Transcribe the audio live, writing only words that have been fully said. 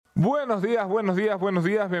Buenos días, buenos días, buenos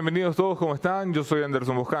días. Bienvenidos todos, ¿cómo están? Yo soy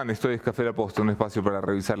Anderson Boscan, esto es Café La Posta, un espacio para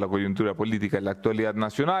revisar la coyuntura política y la actualidad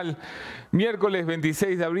nacional. Miércoles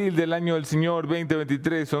 26 de abril del año del Señor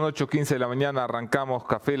 2023, son 8:15 de la mañana, arrancamos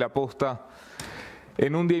Café La Posta.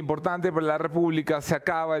 En un día importante para la República, se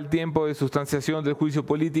acaba el tiempo de sustanciación del juicio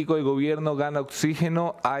político, el gobierno gana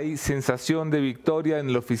oxígeno, hay sensación de victoria en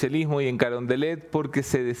el oficialismo y en Carondelet porque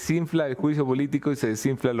se desinfla el juicio político y se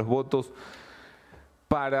desinflan los votos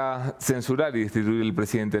para censurar y destituir al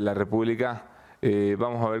presidente de la República.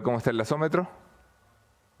 Vamos a ver cómo está el lasómetro.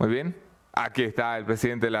 Muy bien. Aquí está el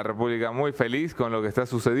presidente de la República muy feliz con lo que está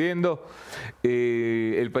sucediendo.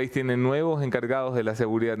 El país tiene nuevos encargados de la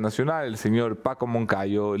seguridad nacional, el señor Paco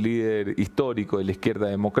Moncayo, líder histórico de la izquierda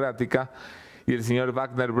democrática, y el señor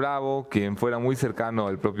Wagner Bravo, quien fuera muy cercano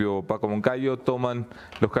al propio Paco Moncayo, toman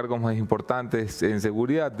los cargos más importantes en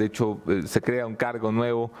seguridad. De hecho, se crea un cargo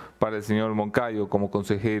nuevo para el señor Moncayo como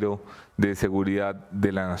consejero de seguridad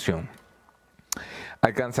de la nación.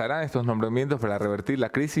 ¿Alcanzarán estos nombramientos para revertir la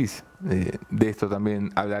crisis? De esto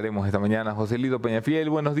también hablaremos esta mañana. Joselito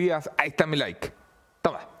Peñafiel, buenos días. Ahí está mi like.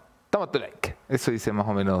 Toma tu like. Eso dice más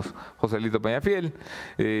o menos Joselito Peñafiel.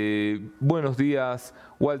 Buenos días,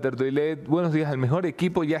 Walter Doilet. Buenos días al mejor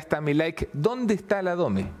equipo. Ya está mi like. ¿Dónde está la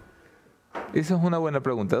Dome? Esa es una buena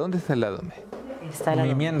pregunta. ¿Dónde está la Dome? Está la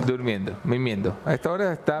Durmiendo. Mimiendo. A esta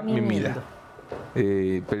hora está mimida.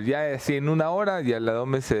 Pero ya así en una hora ya la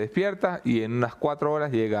Dome se despierta y en unas 4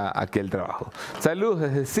 horas llega aquí al trabajo. Saludos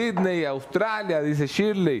desde Sydney, Australia, dice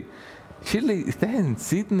Shirley. Shirley, estás en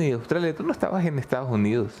Sydney, Australia. ¿Tú no estabas en Estados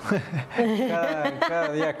Unidos?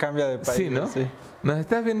 cada día cambia de país. Sí, ¿no? Sí. ¿Nos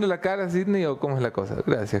estás viendo la cara, Sydney, o cómo es la cosa?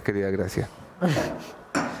 Gracias, querida, gracias.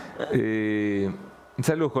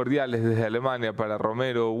 Saludos cordiales desde Alemania para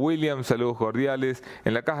Romero William. Saludos cordiales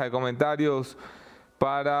en la caja de comentarios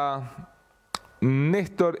para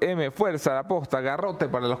Néstor M. Fuerza, la posta, garrote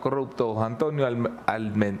para los corruptos. Antonio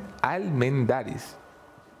Almendaris.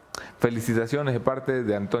 Felicitaciones de parte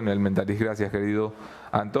de Antonio Almendaris. Gracias, querido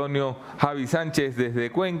Antonio. Javi Sánchez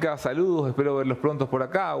desde Cuenca. Saludos, espero verlos pronto por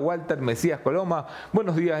acá. Walter Mesías Coloma.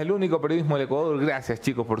 Buenos días, el único periodismo del Ecuador. Gracias,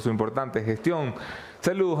 chicos, por su importante gestión.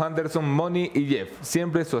 Saludos, Anderson, Moni y Jeff.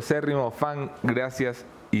 Siempre su acérrimo fan. Gracias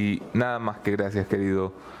y nada más que gracias,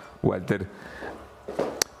 querido Walter.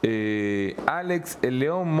 Alex El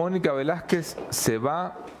León, Mónica Velázquez se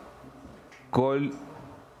va col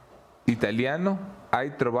italiano,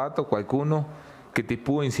 hai trovato qualcuno che ti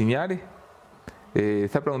può insegnare?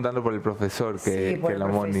 Está preguntando por el profesor que, sí, por que la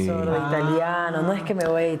el Moni... profesor de italiano. No es que me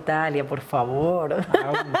voy a Italia, por favor.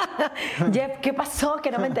 Jeff, ¿qué pasó?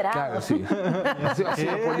 Que no me he enterado. Claro, sí. Ha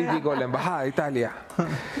sido político la Embajada de Italia.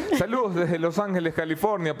 Saludos desde Los Ángeles,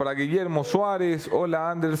 California, para Guillermo Suárez.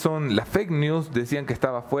 Hola, Anderson. Las fake news decían que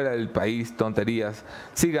estaba fuera del país. Tonterías.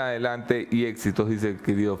 Sigan adelante y éxitos, dice el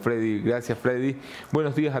querido Freddy. Gracias, Freddy.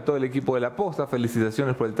 Buenos días a todo el equipo de La Posta.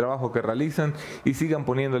 Felicitaciones por el trabajo que realizan y sigan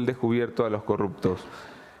poniendo el descubierto a los corruptos.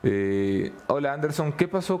 Hola, Anderson, ¿qué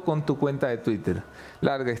pasó con tu cuenta de Twitter?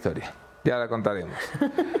 Larga historia, ya la contaremos.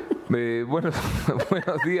 Buenos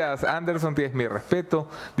días, Anderson, tienes mi respeto,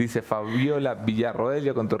 dice Fabiola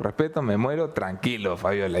Villarroelio, con tu respeto me muero. Tranquilo,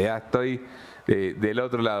 Fabiola, ya estoy del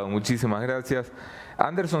otro lado. Muchísimas gracias.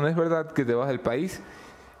 Anderson, ¿es verdad que te vas del país?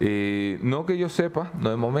 No que yo sepa, no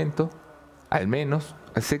de momento, al menos.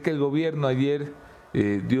 Sé que el gobierno ayer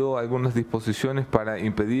dio algunas disposiciones para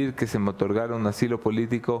impedir que se me otorgara un asilo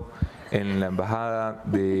político en la embajada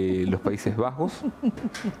de los Países Bajos.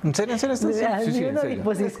 ¿En serio? ¿En serio? Sí, en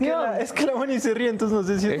serio. Es que la Moni se ríe, entonces no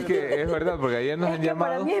sé si... Es que es verdad, porque ayer nos han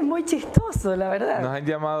llamado... Para mí es muy chistoso, la verdad. Nos han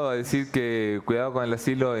llamado a decir que cuidado con el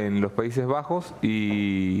asilo en los Países Bajos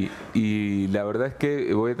y la verdad es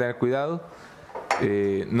que voy a tener cuidado.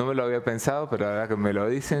 No me lo había pensado, pero ahora que me lo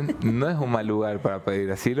dicen, no es un mal lugar para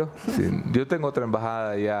pedir asilo. Sí, yo tengo otra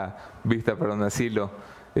embajada ya vista para un asilo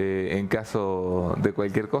en caso de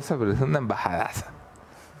cualquier cosa, pero es una embajadaza.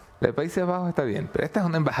 La de Países Bajos está bien, pero esta es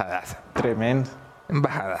una embajadaza. Tremendo.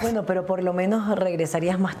 Embajadaza. Bueno, pero por lo menos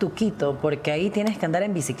regresarías más tuquito, porque ahí tienes que andar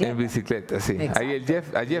en bicicleta. En bicicleta, sí. Exacto. Ahí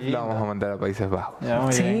a Jeff lo vamos a mandar a Países Bajos.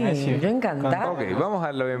 Sí, yo encantada. Ok, vamos a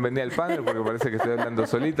dar la bienvenida al panel porque parece que estoy hablando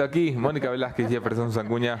solito aquí. Mónica Velázquez, Jefferson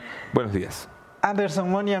Sancuña, buenos días. Anderson,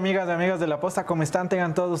 Moni, amigas y amigos de La Posta, ¿cómo están?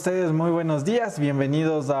 Tengan todos ustedes muy buenos días.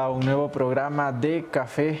 Bienvenidos a un nuevo programa de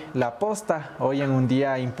Café La Posta. Hoy en un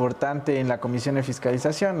día importante en la Comisión de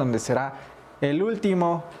Fiscalización, donde será el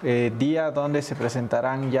último día donde se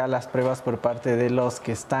presentarán ya las pruebas por parte de los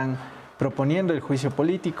que están proponiendo el juicio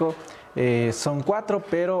político. Son 4,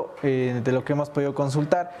 pero de lo que hemos podido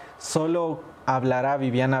consultar, solo hablará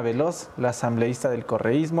Viviana Veloz, la asambleísta del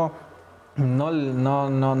correísmo,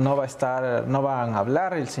 no va a estar, no van a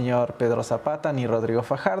hablar el señor Pedro Zapata ni Rodrigo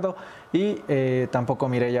Fajardo y tampoco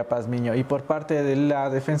Mireya Pazmiño. Y por parte de la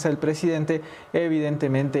defensa del presidente,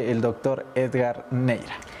 evidentemente el doctor Edgar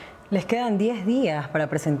Neira. Les quedan 10 días para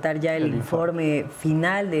presentar ya el informe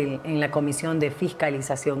final en la Comisión de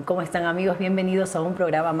Fiscalización. ¿Cómo están, amigos? Bienvenidos a un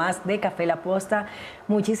programa más de Café La Posta.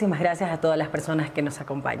 Muchísimas gracias a todas las personas que nos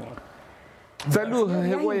acompañan. Saludos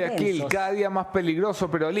desde Guayaquil, cada día más peligroso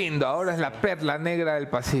pero lindo. Ahora es la perla negra del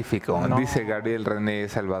Pacífico, dice Gabriel René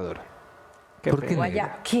Salvador. ¿Por qué negro?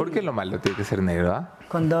 ¿Por qué lo malo tiene que ser negro? ¿Ah?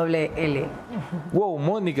 Con doble L. Wow,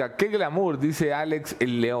 Mónica, qué glamour, dice Alex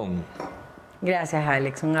el León. Gracias,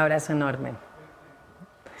 Alex. Un abrazo enorme.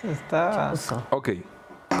 Está... Ok.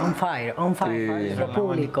 On fire. Nuestro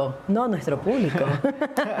público. No, nuestro público.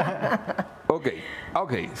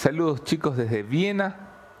 Ok. Saludos, chicos, desde Viena,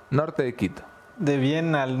 norte de Quito. De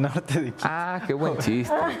Viena al norte de Quito. Ah, qué buen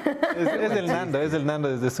chiste. Es el Nando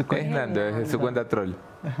desde su cuenta. Es Nando, desde su cuenta troll.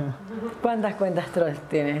 ¿Cuántas cuentas trolls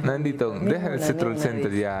tienes? Nandito, deja ese troll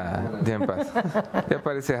center ya en paz. Ya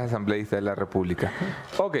pareces asambleísta de la República.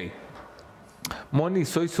 Ok. Moni,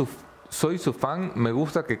 soy su fan, me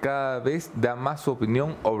gusta que cada vez da más su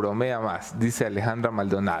opinión o bromea más, dice Alejandra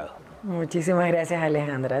Maldonado. Muchísimas gracias,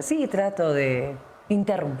 Alejandra. Sí, trato de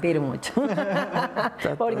interrumpir mucho.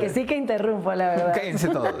 Porque sí que interrumpo, la verdad. Quédense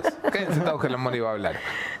todos que la Moni va a hablar.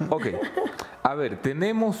 Ok, a ver,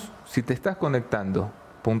 tenemos, si te estás conectando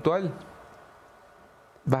puntual,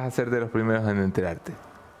 vas a ser de los primeros en enterarte.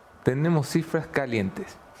 Tenemos cifras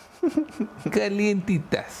calientes,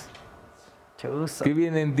 calientitas. Que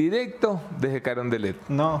vienen directo desde Carondelet.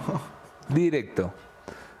 No. Directo.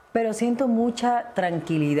 Pero siento mucha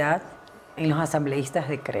tranquilidad en los asambleístas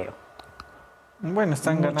de Creo. Bueno,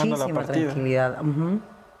 están ganando la partida. Tranquilidad.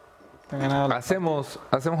 Están ganando la hacemos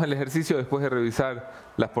el ejercicio después de revisar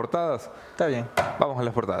las portadas. Está bien. Vamos a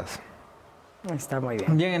las portadas. Está muy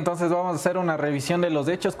bien. Bien, entonces vamos a hacer una revisión de los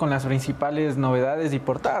hechos con las principales novedades y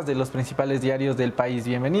portadas de los principales diarios del país.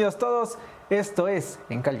 Bienvenidos todos. Esto es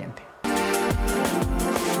En Caliente.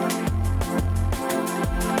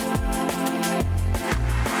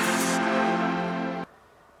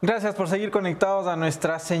 Gracias por seguir conectados a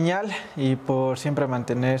nuestra señal y por siempre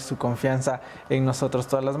mantener su confianza en nosotros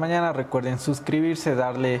todas las mañanas. Recuerden suscribirse,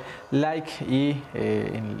 darle like y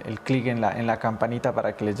el clic en la campanita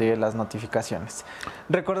para que les lleguen las notificaciones.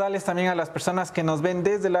 Recordarles también a las personas que nos ven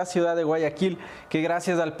desde la ciudad de Guayaquil que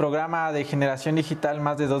gracias al programa de generación digital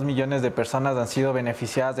más de 2 millones de personas han sido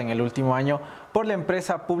beneficiadas en el último año por la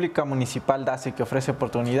empresa pública municipal DACE, que ofrece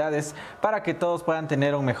oportunidades para que todos puedan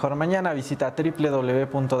tener un mejor mañana. Visita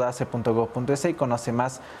www.dace.gov.es y conoce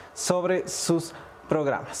más sobre sus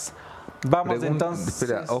programas. Vamos entonces.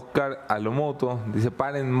 Espera, Oscar Alomoto dice: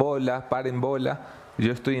 paren bola.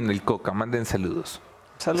 Yo estoy en el Coca, manden saludos.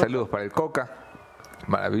 Saludos para el Coca,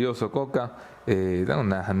 maravilloso Coca. Dan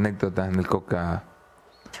unas anécdotas en el Coca.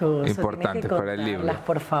 Importantes para el libro.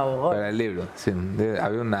 Por favor. Para el libro. Sí,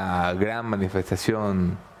 había una gran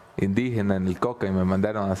manifestación indígena en el Coca y me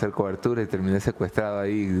mandaron a hacer cobertura y terminé secuestrado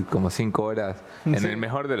ahí como 5 horas en el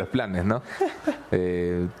mejor de los planes, ¿no?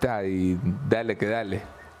 Y dale que dale.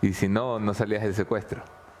 Y si no, no salías del secuestro.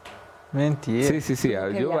 Mentira. Sí.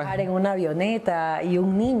 Yo viajar en una avioneta y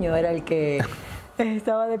un niño era el que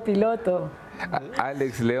estaba de piloto.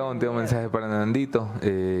 Alex León, tengo un mensaje para Nandito.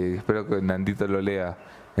 Espero que Nandito lo lea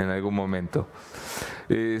en algún momento.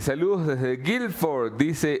 Saludos desde Guilford,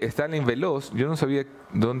 dice Stalin Veloz. Yo no sabía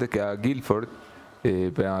dónde quedaba Guilford,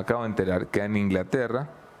 pero me acabo de enterar. Queda en Inglaterra.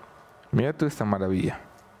 Mira toda esta maravilla.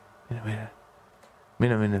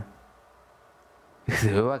 Mira.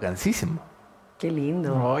 Se ve vacancísimo. Qué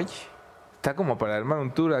lindo. Oye. Está como para armar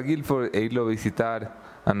un tour a Guilford e irlo a visitar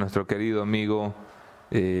a nuestro querido amigo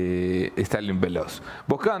Stalin Veloz.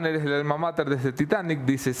 Wagner es el alma mater desde Titanic,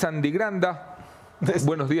 dice Sandy Granda.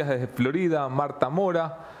 Buenos días desde Florida, Marta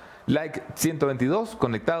Mora. Like 122,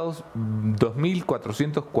 conectados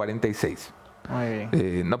 2446. Muy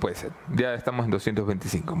bien. No puede ser, ya estamos en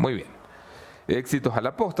 225. Muy bien. Éxitos a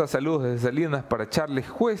la posta, saludos desde Salinas para Charles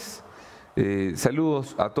Juez.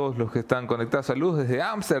 Saludos a todos los que están conectados. Saludos desde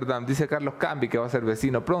Ámsterdam, dice Carlos Cambi, que va a ser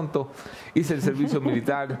vecino pronto. Hice el servicio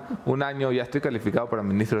militar un año, ya estoy calificado para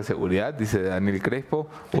ministro de Seguridad, dice Daniel Crespo.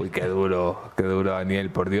 Uy, qué duro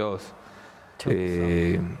Daniel, por Dios.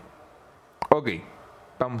 Ok,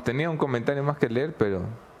 vamos, tenía un comentario más que leer, pero...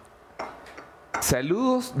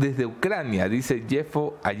 Saludos desde Ucrania, dice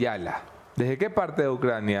Jeffo Ayala. ¿Desde qué parte de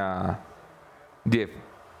Ucrania, Jeff?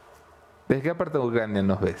 ¿Desde qué parte de Ucrania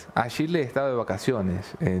nos ves? A Chile estaba de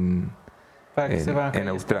vacaciones en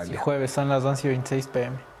Australia. El jueves son las 11:26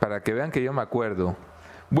 p.m. Para que vean que yo me acuerdo,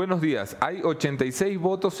 Buenos días, hay 86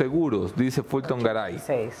 votos seguros, dice Fulton Garay.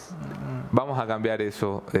 86. Vamos a cambiar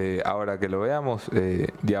eso ahora que lo veamos,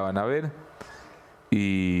 ya van a ver.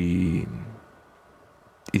 Y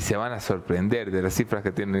se van a sorprender de las cifras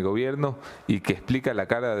que tiene el gobierno y que explica la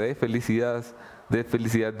cara de felicidad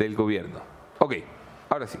del gobierno. Ok,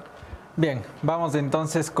 ahora sí. Bien, vamos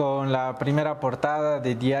entonces con la primera portada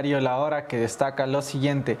de Diario La Hora, que destaca lo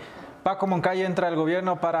siguiente. Paco Moncayo entra al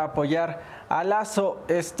gobierno para apoyar a Lasso,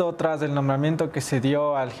 esto tras el nombramiento que se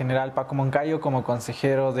dio al general Paco Moncayo como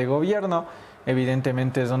consejero de gobierno.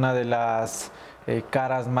 Evidentemente es una de las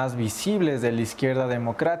caras más visibles de la izquierda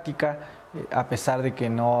democrática, a pesar de que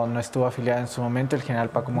no estuvo afiliado en su momento. El general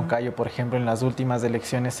Paco Moncayo, por ejemplo, en las últimas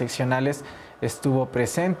elecciones seccionales estuvo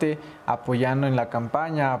presente, apoyando en la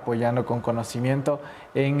campaña, apoyando con conocimiento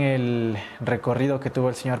en el recorrido que tuvo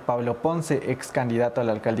el señor Pablo Ponce, ex candidato a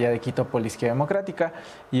la alcaldía de Quito por la Izquierda Democrática,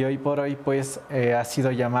 y hoy por hoy pues ha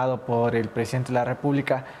sido llamado por el presidente de la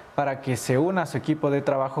República para que se una a su equipo de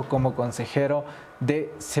trabajo como consejero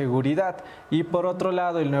de Seguridad. Y por otro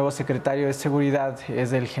lado, el nuevo secretario de Seguridad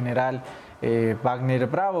es el general Wagner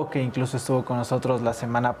Bravo, que incluso estuvo con nosotros la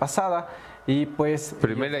semana pasada. Y pues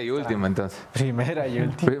primera y última entonces. Primera y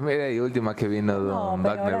última. Primera y última que vino don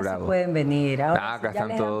Wagner Bravo. Sí pueden venir. Ahora Acá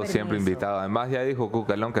están todos siempre invitados. Además ya dijo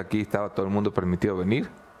Cucalón que aquí estaba todo el mundo permitido venir.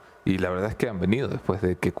 Y la verdad es que han venido después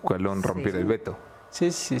de que Cucalón rompiera el veto.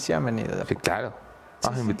 Sí han venido. Sí, claro.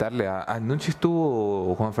 Vamos a invitarle a... Anoche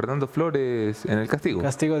estuvo Juan Fernando Flores en el Castigo.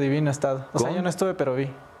 Castigo Divino estado. O sea, yo no estuve, pero vi.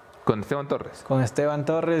 Con Esteban Torres. Con Esteban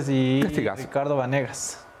Torres y Castigazo. Ricardo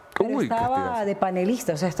Vanegas. Pero estaba de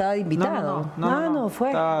panelista, o sea, estaba de invitado. No fue.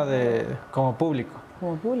 Estaba como público.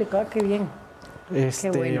 Como público, qué bien.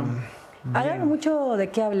 Qué bueno. Hagan mucho de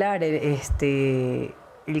qué hablar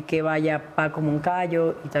el que vaya Paco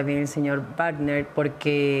Moncayo y también el señor Wagner,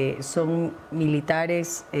 porque son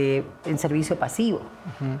militares en servicio pasivo.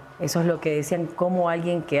 Eso es lo que decían, como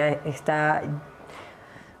alguien que está...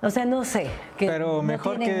 O sea, no sé. Pero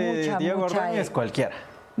mejor que Diego Ordóñez cualquiera.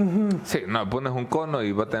 Sí, no, pones un cono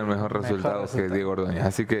y va a tener mejor resultado que Diego Ordóñez.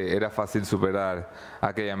 Así que era fácil superar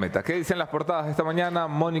aquella meta. ¿Qué dicen las portadas esta mañana,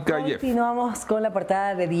 Mónica y Jeff? Continuamos con la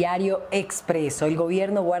portada de Diario Expreso. El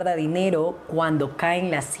gobierno guarda dinero cuando caen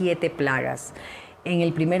las 7 plagas. En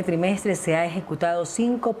el primer trimestre se ha ejecutado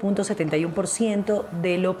 5.71%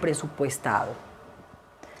 de lo presupuestado.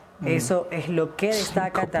 Eso es lo que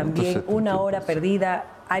destaca también una hora perdida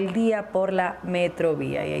al día por la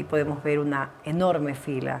Metrovía. Y ahí podemos ver una enorme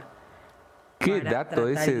fila. ¿Qué dato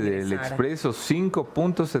ese del Expreso?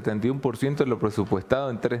 5.71% de lo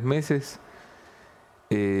presupuestado en 3 meses.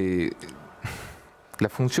 La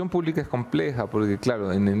función pública es compleja porque,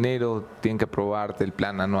 claro, en enero tienen que aprobarte el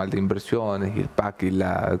plan anual de inversiones y el PAC y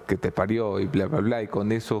la que te parió y bla, bla, bla. Y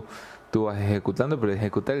con eso tú vas ejecutando, pero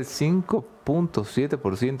ejecutar el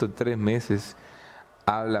 5.7% en 3 meses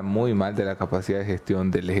habla muy mal de la capacidad de gestión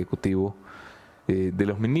del Ejecutivo, de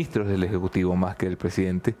los ministros del Ejecutivo más que del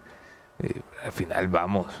presidente. Al final,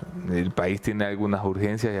 vamos, el país tiene algunas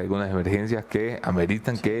urgencias y algunas emergencias que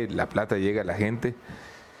ameritan que la plata llegue a la gente.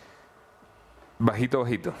 Bajito.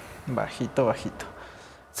 Bajito.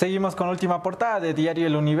 Seguimos con la última portada de Diario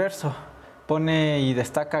El Universo. Pone y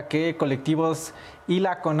destaca que colectivos y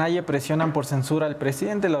la CONAIE presionan por censura al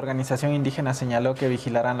presidente. La organización indígena señaló que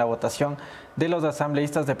vigilarán la votación de los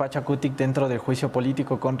asambleístas de Pachacutic dentro del juicio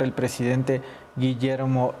político contra el presidente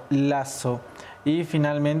Guillermo Lasso. Y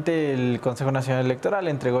finalmente el Consejo Nacional Electoral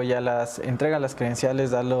entrega las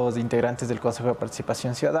credenciales a los integrantes del Consejo de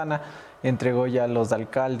Participación Ciudadana, entregó ya a los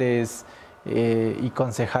alcaldes y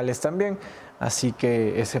concejales también. Así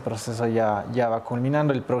que ese proceso ya va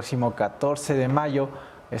culminando. El próximo 14 de mayo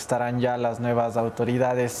estarán ya las nuevas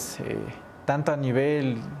autoridades, tanto a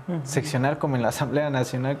nivel seccional como en la Asamblea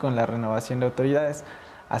Nacional, con la renovación de autoridades.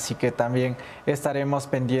 Así que también estaremos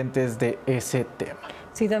pendientes de ese tema.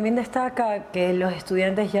 Sí, también destaca que los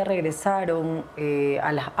estudiantes ya regresaron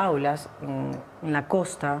a las aulas en la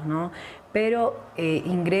costa, ¿no? Pero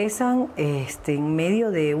ingresan en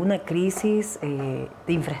medio de una crisis de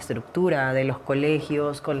infraestructura de los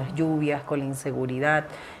colegios, con las lluvias, con la inseguridad,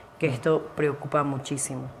 que esto preocupa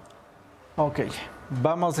muchísimo. Ok,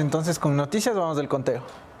 vamos entonces con noticias, vamos del conteo.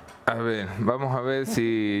 A ver, vamos a ver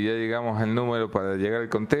si ya llegamos al número para llegar al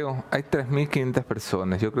conteo. Hay 3.500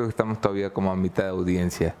 personas, yo creo que estamos todavía como a mitad de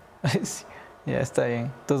audiencia. Sí. Ya está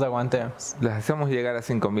bien, entonces aguantemos. Las hacemos llegar a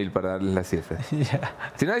 5.000 para darles las cifras.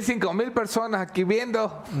 Si no hay 5.000 personas aquí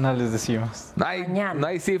viendo, no les decimos. No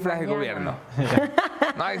hay cifras de gobierno.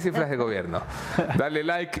 No hay cifras de gobierno. Dale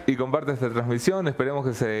like y comparte esta transmisión. Esperemos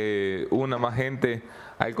que se una más gente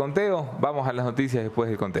al conteo. Vamos a las noticias después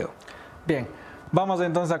del conteo. Bien. Vamos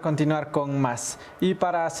entonces a continuar con más. Y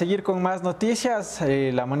para seguir con más noticias,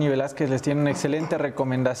 la Moni Velázquez les tiene una excelente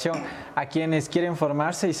recomendación a quienes quieren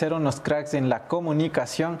formarse y ser unos cracks en la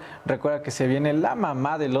comunicación. Recuerda que se viene la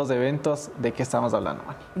mamá de los eventos. ¿De qué estamos hablando,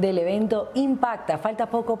 Moni? Del evento Impacta. Falta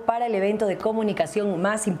poco para el evento de comunicación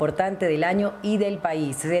más importante del año y del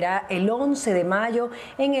país. Será el 11 de mayo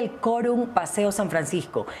en el Corum Paseo San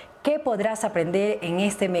Francisco. ¿Qué podrás aprender en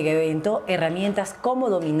este mega evento? Herramientas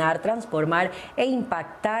cómo dominar, transformar e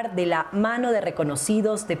impactar de la mano de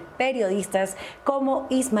reconocidos de periodistas como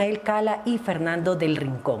Ismael Cala y Fernando del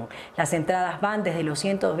Rincón. Las entradas van desde los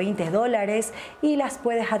 $120 y las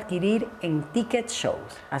puedes adquirir en Ticket Shows.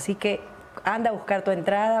 Así que anda a buscar tu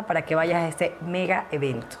entrada para que vayas a este mega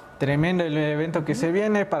evento. Tremendo el evento que se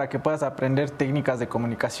viene para que puedas aprender técnicas de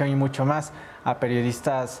comunicación y mucho más a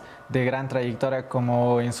periodistas de gran trayectoria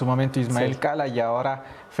como en su momento Ismael Cala y ahora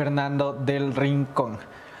Fernando del Rincón.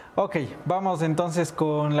 Ok, vamos entonces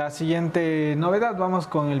con la siguiente novedad. Vamos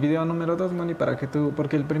con el video número 2, Moni,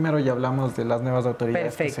 porque el primero ya hablamos de las nuevas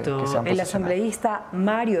autoridades. Perfecto. Que se han el posicionado. asambleísta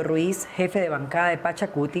Mario Ruiz, jefe de bancada de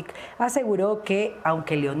Pachacutic, aseguró que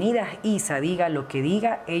aunque Leonidas Issa diga lo que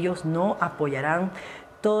diga, ellos no apoyarán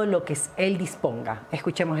todo lo que él disponga.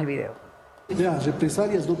 Escuchemos el video. Ya,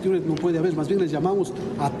 represalias no puede haber, más bien les llamamos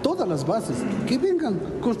a todas las bases, que vengan,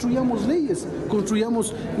 construyamos leyes,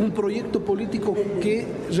 construyamos un proyecto político que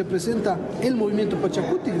representa el movimiento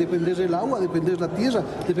Pachacutic, defender el agua, defender la tierra,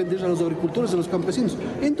 defender a los agricultores, a los campesinos.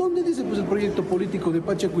 ¿En dónde dice pues el proyecto político de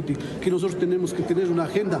Pachacutic que nosotros tenemos que tener una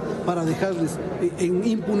agenda para dejarles en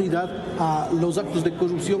impunidad a los actos de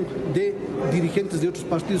corrupción de dirigentes de otros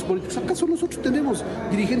partidos políticos? ¿Acaso nosotros tenemos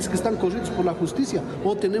dirigentes que están corridos por la justicia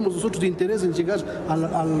o tenemos nosotros de interés en llegar a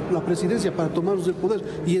la presidencia para tomarnos el poder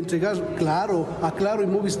y entregar a Claro y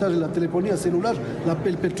Movistar la telefonía celular,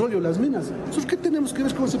 el petróleo, las minas? ¿Nosotros qué tenemos que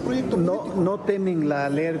ver con ese proyecto político? No temen la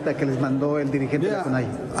alerta que les mandó el dirigente de la CONAI.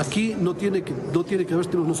 Aquí no tiene que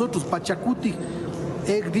ver, nosotros, Pachacutic,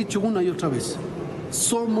 he dicho una y otra vez,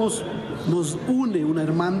 nos une una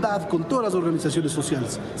hermandad con todas las organizaciones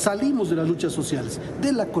sociales. Salimos de las luchas sociales,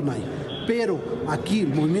 de la CONAI, pero aquí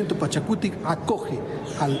el movimiento Pachacutic acoge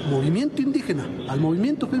al movimiento indígena, al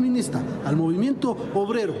movimiento feminista, al movimiento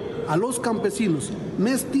obrero, a los campesinos,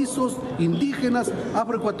 mestizos, indígenas,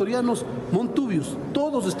 afroecuatorianos, montubios.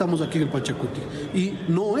 Todos estamos aquí en el Pachacutic. Y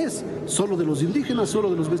no es solo de los indígenas,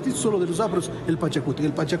 solo de los mestizos, solo de los afros el Pachacutic.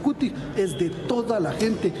 El Pachacutic es de toda la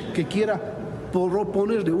gente que quiera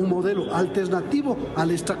proponerle un modelo alternativo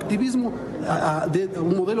al extractivismo,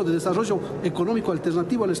 un modelo de desarrollo económico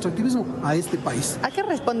alternativo al extractivismo a este país. ¿A qué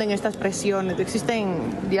responden estas presiones? ¿Existen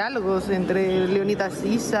diálogos entre Leonidas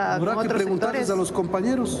Issa con otros sectores? Habrá que preguntarles a los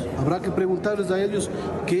compañeros, habrá que preguntarles a ellos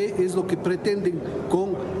qué es lo que pretenden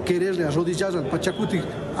con quererle arrodillar al Pachacutic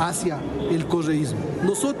hacia el correísmo.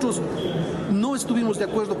 Nosotros no estuvimos de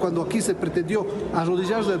acuerdo cuando aquí se pretendió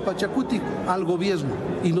arrodillarle al Pachacutic al gobierno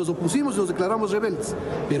y nos opusimos y nos declaramos rebeldes.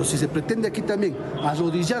 Pero si se pretende aquí también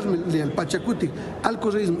arrodillarle al Pachacutic al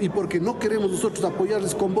correísmo y porque no queremos nosotros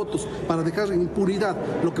apoyarles con votos para dejar en impunidad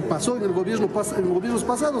lo que pasó en gobiernos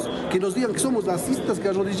pasados, que nos digan que somos racistas,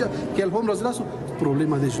 que alfombras de lazo,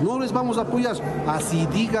 problema de ellos. No les vamos a apoyar, así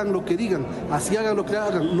digan lo que digan, así hagan lo que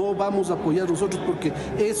hagan, no vamos a apoyar nosotros porque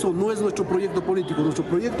eso no es nuestro proyecto político. Nuestro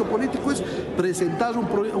proyecto político es presentar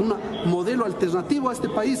un modelo alternativo a este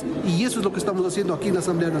país y eso es lo que estamos haciendo aquí en la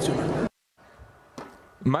Asamblea Nacional.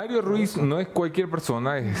 Mario Ruiz no es cualquier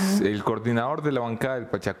persona, es el coordinador de la bancada del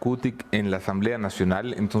Pachacutic en la Asamblea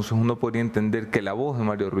Nacional, entonces uno podría entender que la voz de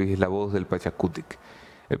Mario Ruiz es la voz del Pachacutic.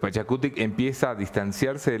 El Pachacutic empieza a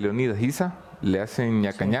distanciarse de Leonidas Issa, le hacen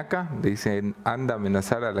ñaca ñaca, le dicen anda a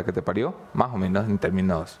amenazar a la que te parió, más o menos en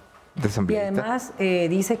términos de asambleísta. Y además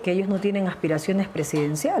dice que ellos no tienen aspiraciones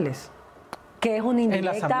presidenciales, que es una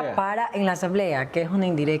indirecta en la Asamblea, que es una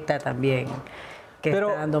indirecta también que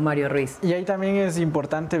está dando Mario Ruiz. Y ahí también es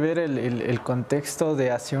importante ver el contexto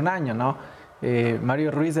de hace un año, ¿no?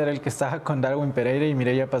 Mario Ruiz era el que estaba con Darwin Pereira y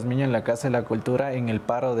Mireya Pazmiño en la Casa de la Cultura en el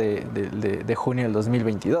paro de junio del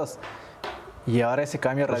 2022. Y ahora ese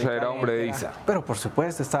cambio radical. O sea, era hombre de Issa. Pero por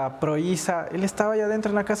supuesto, estaba pro Issa. Él estaba allá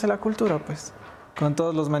adentro en la Casa de la Cultura, pues, con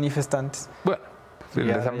todos los manifestantes. Bueno, en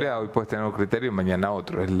la asamblea hoy puedes tener un criterio y mañana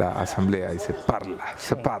otro. Es la asamblea y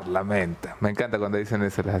se parlamenta. Me encanta cuando dicen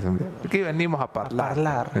eso en las asambleas. Aquí venimos a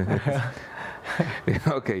hablar.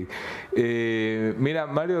 Ok. Mira,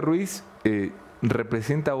 Mario Ruiz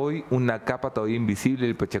representa hoy una capa todavía invisible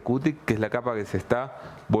del Pachacutic, que es la capa que se está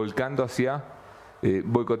volcando hacia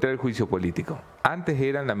boicotear el juicio político. Antes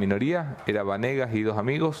eran la minoría, era Vanegas y dos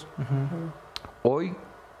amigos. Hoy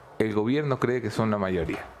el gobierno cree que son la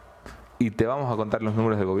mayoría. y te vamos a contar los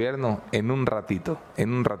números del gobierno en un ratito,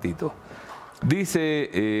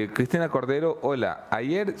 Dice Cristina Cordero, hola,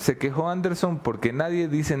 ayer se quejó Anderson porque nadie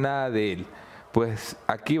dice nada de él. Pues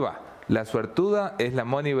aquí va, la suertuda es la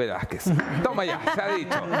Moni Velázquez. Toma ya,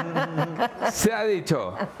 se ha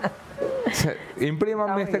dicho.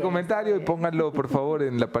 Imprímanme este comentario y pónganlo por favor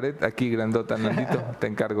en la pared, aquí grandota, Nandito, te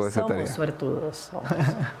encargo de esa tarea. Somos suertudos.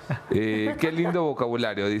 Qué lindo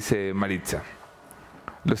vocabulario, dice Maritza.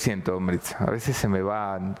 Lo siento, Maritza, a veces se me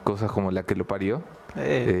van cosas como la que lo parió.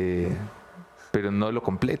 Pero no lo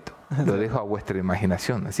completo, lo dejo a vuestra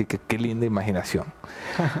imaginación, así que qué linda imaginación.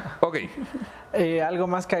 Ok. Algo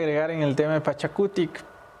más que agregar en el tema de Pachacutic.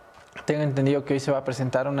 Tengo entendido que hoy se va a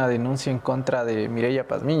presentar una denuncia en contra de Mireya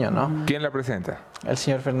Pazmiño, ¿no? ¿Quién la presenta? El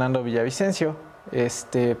señor Fernando Villavicencio,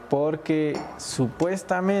 porque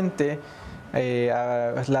supuestamente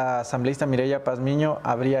la asambleísta Mireya Pazmiño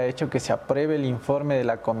habría hecho que se apruebe el informe de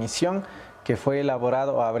la comisión que fue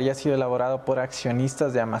elaborado o habría sido elaborado por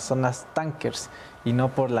accionistas de Amazonas Tankers y no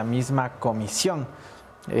por la misma comisión.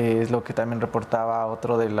 Es lo que también reportaba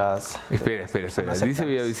otro de las... Espera. Dice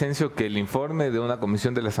Villavicencio que el informe de una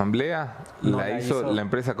comisión de la Asamblea la hizo la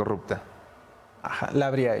empresa corrupta. Ajá, la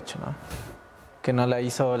habría hecho, ¿no? Que no la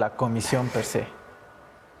hizo la comisión per se.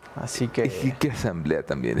 Así que... ¿Y qué asamblea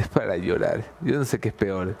también? Es para llorar. Yo no sé qué es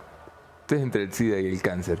peor. Esto es entre el SIDA y el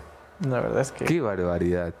cáncer. La verdad es que... ¡Qué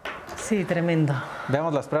barbaridad! Sí, tremendo.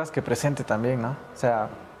 Veamos las pruebas que presente también, ¿no? O sea,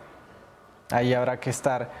 ahí habrá que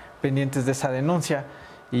estar pendientes de esa denuncia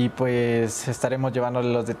y pues estaremos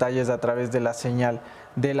llevándole los detalles a través de la señal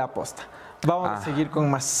de la posta. Vamos a seguir con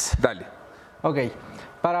más. Dale. Ok.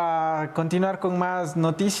 Para continuar con más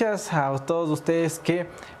noticias, a todos ustedes que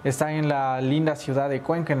están en la linda ciudad de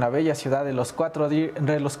Cuenca, en la bella ciudad de los cuatro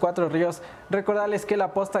ríos, recordarles que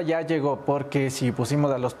la posta ya llegó, porque si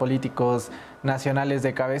pusimos a los políticos nacionales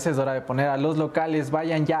de cabeza, es hora de poner a los locales.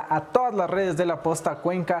 Vayan ya a todas las redes de la posta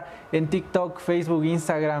Cuenca, en TikTok, Facebook,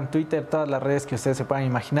 Instagram, Twitter, todas las redes que ustedes se puedan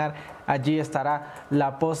imaginar. Allí estará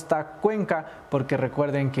la posta Cuenca, porque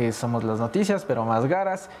recuerden que somos las noticias, pero más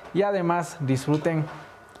garas, y además disfruten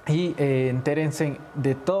y entérense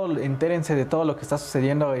de todo lo que está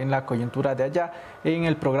sucediendo en la coyuntura de allá en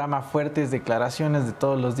el programa Fuertes Declaraciones de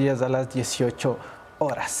todos los días a las 18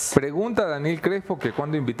 horas. Pregunta Daniel Crespo que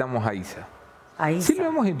cuándo invitamos a Isa. Sí lo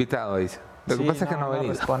hemos invitado a Isa. Lo que pasa es que no ha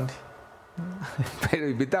venido. Responde. Pero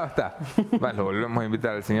invitado está. Bueno, lo volvemos a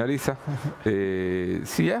invitar al señor Isa.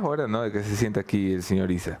 Sí, ya es hora, ¿no?, de que se sienta aquí el señor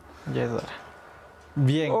Isa. Ya es hora.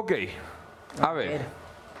 Bien. Ok. A ver.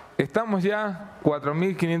 Estamos ya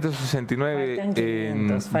 4.569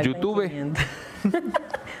 en YouTube. 500.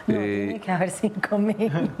 Tiene que haber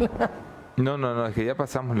 5.000. No, es que ya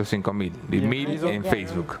pasamos los 5.000 y 1.000 en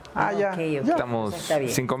Facebook. Ya. Estamos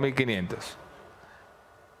 5.500.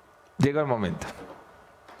 Llega el momento.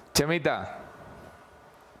 Chemita,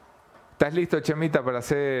 ¿estás listo, Chemita, para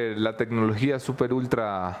hacer la tecnología super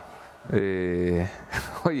ultra?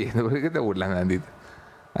 Oye, ¿por qué te burlas, Nandita?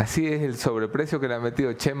 Así es el sobreprecio que le ha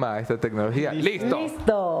metido Chema a esta tecnología.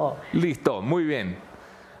 Listo, muy bien.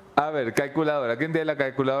 A ver, calculadora. ¿Quién tiene la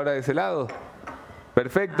calculadora de ese lado?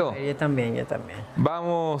 Perfecto. Yo también.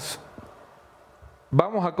 Vamos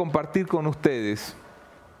a compartir con ustedes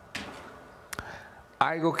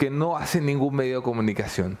algo que no hace ningún medio de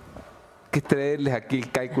comunicación, que es traerles aquí el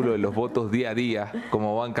cálculo de los votos día a día,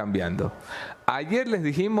 cómo van cambiando. Ayer les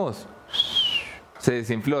dijimos, se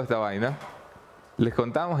desinfló esta vaina. Les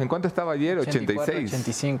contamos, ¿en cuánto estaba ayer?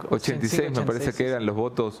 86. 86 me parece que eran los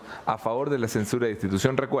votos a favor de la censura de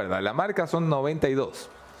institución. Recuerda, la marca son 92.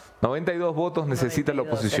 92 votos necesita la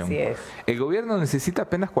oposición. El gobierno necesita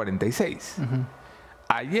apenas 46.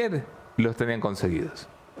 Ayer los tenían conseguidos.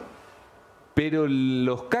 Pero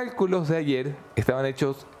los cálculos de ayer estaban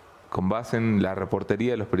hechos con base en la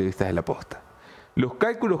reportería de los periodistas de La Posta. Los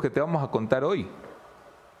cálculos que te vamos a contar hoy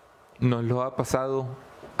nos los ha pasado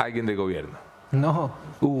alguien del gobierno. No.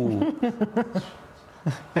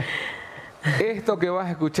 Esto que vas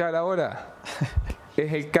a escuchar ahora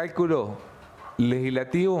es el cálculo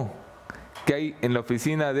legislativo que hay en la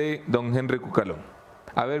oficina de don Henry Cucalón.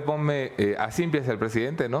 A ver, ponme, así empieza el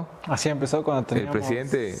presidente, ¿no? Así empezó cuando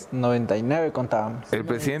teníamos 99 contábamos. El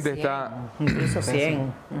presidente 100, está... Incluso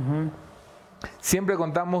 100. Siempre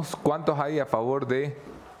contamos cuántos hay a favor de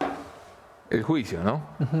el juicio, ¿no?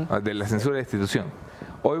 De la censura de la institución.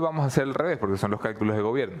 Hoy vamos a hacer al revés porque son los cálculos de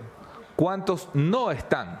gobierno. ¿Cuántos no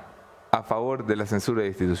están a favor de la censura de la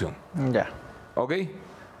institución? Ya. ¿Ok?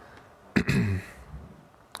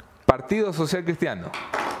 Partido Social Cristiano.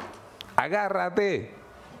 Agárrate.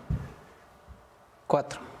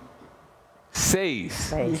 4.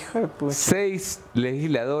 6. Hijo de pucha. 6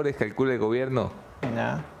 legisladores, calcula el gobierno,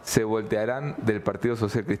 Ya. se voltearán del Partido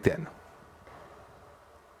Social Cristiano.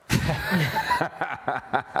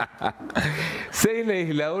 6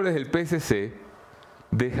 legisladores del PSC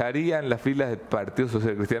dejarían las filas del Partido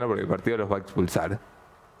Social Cristiano porque el partido los va a expulsar.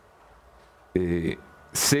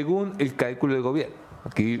 Según el cálculo del gobierno.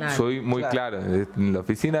 Aquí soy muy claro. En la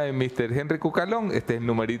oficina de Mr. Henry Cucalón, este es el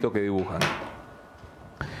numerito que dibujan.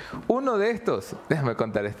 Uno de estos, déjame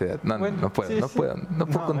contar este dato. No, bueno, no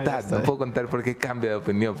puedo contar porque cambia de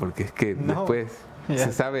opinión, porque es que después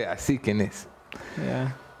se sabe así quién es.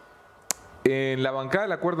 En la bancada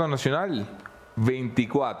del Acuerdo Nacional,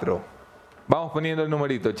 24. Vamos poniendo el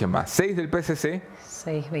numerito, Chema. 6 del PSC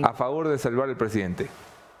 6, a favor de salvar al presidente.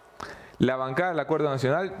 La bancada del Acuerdo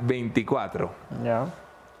Nacional, 24. Ya.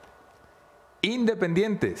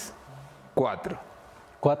 Independientes, 4.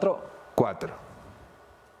 4. 4.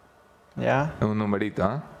 Ya. Es un numerito,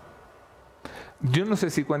 ¿ah? Yo no sé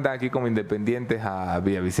si cuentan aquí como independientes a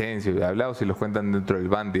Villavicencio y Villablao, si los cuentan dentro del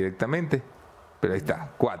BAN directamente, pero ahí está,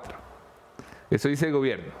 4. Eso dice el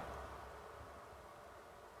gobierno.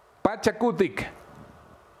 Pachacutic,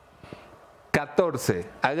 14.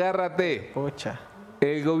 Agárrate. Pucha.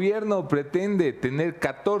 El gobierno pretende tener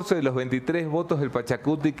 14 de los 23 votos del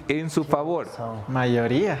Pachacutic en su favor.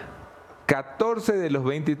 Mayoría. 14 de los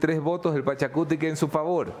 23 votos del Pachacutic en su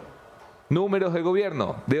favor. Números del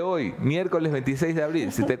gobierno de hoy, miércoles 26 de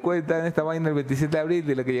abril. Si te cuentan esta vaina el 27 de abril,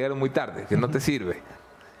 dile que llegaron muy tarde, que no te sirve.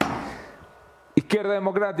 Izquierda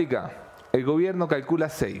Democrática. El gobierno calcula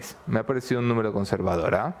 6. Me ha parecido un número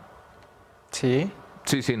conservador, ¿ah? Sí.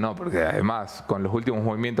 Sí, no, porque además, con los últimos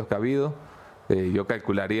movimientos que ha habido, yo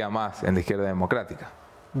calcularía más en la Izquierda Democrática.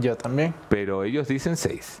 Yo también. Pero ellos dicen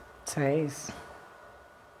 6. 6.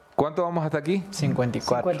 ¿Cuánto vamos hasta aquí?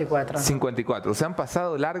 54. 54. 54. Se han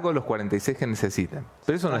pasado largo los 46 que necesitan.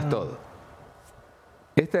 Pero eso no es todo.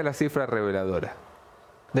 Esta es la cifra reveladora.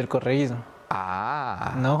 Del correísmo.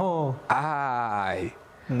 Ah. No. Ay.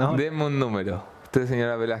 No. Deme un número. Usted,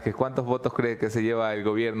 señora Velázquez, ¿cuántos votos cree que se lleva el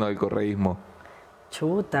gobierno del correísmo?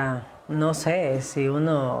 Chuta, no sé, si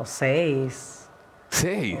uno 6.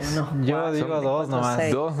 6. Yo digo 2 nomás.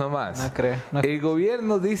 6. 2 nomás. No creo. No. El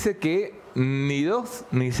gobierno dice que ni 2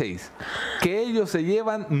 ni 6. Que ellos se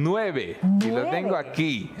llevan 9. Y lo tengo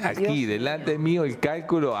aquí, delante mío, el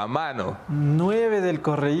cálculo a mano. 9 del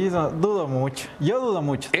correísmo. Dudo mucho. Yo dudo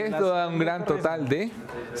mucho. Esto da un gran total de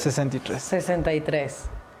 63. 63.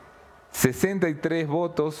 63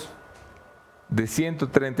 votos de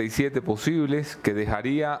 137 posibles, que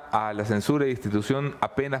dejaría a la censura de institución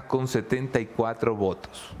apenas con 74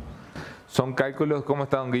 votos. Son cálculos. ¿Cómo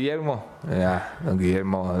está don Guillermo? Don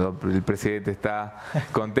Guillermo, el presidente está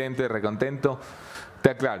contento y recontento.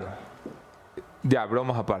 Está claro. Ya,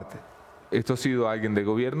 bromas aparte. Esto ha sido alguien del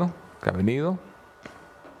gobierno que ha venido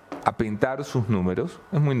a pintar sus números.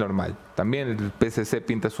 Es muy normal. También el PSC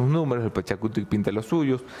pinta sus números, el Pachacutic pinta los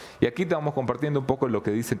suyos. Y aquí estamos compartiendo un poco lo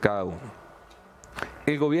que dice cada uno.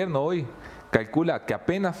 El gobierno hoy calcula que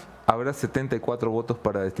apenas habrá 74 votos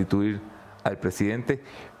para destituir al presidente,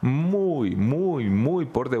 muy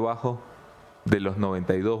por debajo de los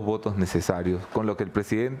 92 votos necesarios, con lo que el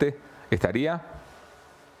presidente estaría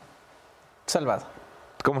salvado.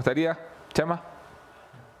 ¿Cómo estaría, Chama?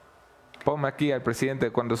 Ponme aquí al presidente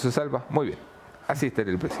cuando se salva. Muy bien, así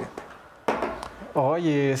estaría el presidente.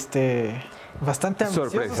 Oye, bastante ambicioso.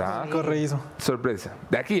 Sorpresa, el correísmo. Sorpresa.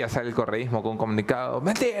 De aquí ya sale el correísmo con un comunicado.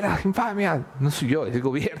 Mentira, infamia. No soy yo, es el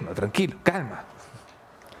gobierno. Tranquilo, calma.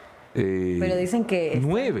 Pero dicen que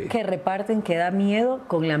 9. Que reparten, que da miedo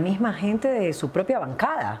con la misma gente de su propia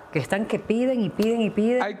bancada, que están que piden y piden y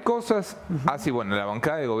piden. Hay cosas. Sí, bueno, la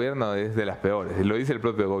bancada de gobierno es de las peores. Lo dice el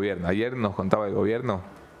propio gobierno. Ayer nos contaba el gobierno.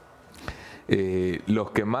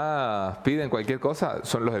 Los que más piden cualquier cosa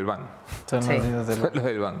son los del BAN. Son los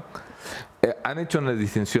del BAN. Han hecho una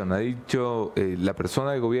distinción. Ha dicho la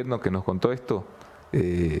persona del gobierno que nos contó esto,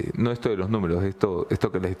 no esto de los números, esto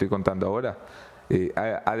que les estoy contando ahora,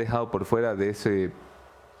 ha dejado por fuera de ese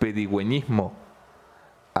pedigüeñismo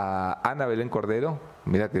a Ana Belén Cordero.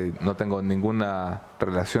 Mira que no tengo ninguna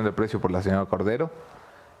relación de precio por la señora Cordero,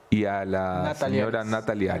 y a la señora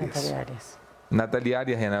Natalia Arias. Natalia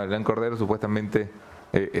Arias y Ana Belén Cordero supuestamente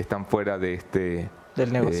están fuera de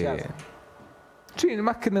del negociado. Sí,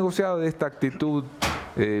 más que negociado, de esta actitud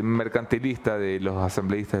mercantilista de los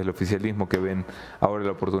asambleístas del oficialismo que ven ahora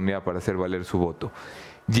la oportunidad para hacer valer su voto.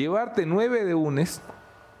 Llevarte 9 de UNES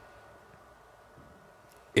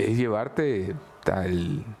es llevarte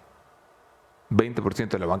el 20%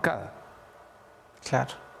 de la bancada.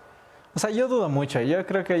 Claro. O sea, yo dudo mucho. Yo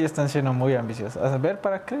creo que ellos están siendo muy ambiciosos. A ver,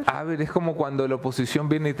 ¿para qué? A ver, es como cuando la oposición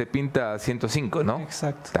viene y te pinta 105, ¿no?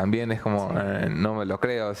 Exacto. También es como, no me lo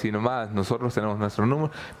creo, así nomás. Nosotros tenemos nuestro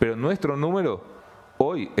número, pero nuestro número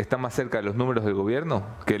hoy está más cerca de los números del gobierno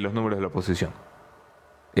que los números de la oposición.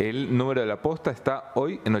 El número de la posta está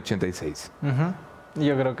hoy en 86.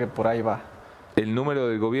 Yo creo que por ahí va. El número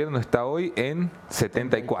del gobierno está hoy en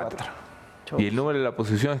 74. Y el número de la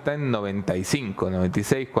oposición está en 95,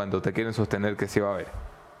 96, cuando te quieren sostener que se va a ver.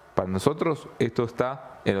 Para nosotros esto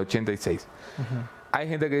está en 86. Hay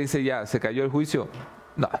gente que dice, ya, ¿se cayó el juicio?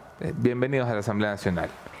 No, bienvenidos a la Asamblea Nacional.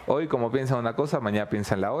 Hoy como piensan una cosa, mañana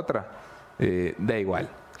piensan la otra. Da igual.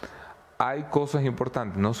 Hay cosas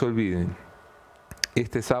importantes, no se olviden.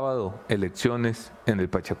 Este sábado, elecciones en el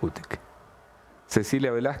Pachacútec.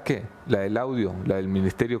 Cecilia Velázquez, la del audio, la del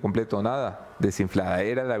Ministerio Completo o Nada, desinflada.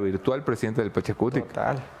 Era la virtual presidenta del Pachacútec.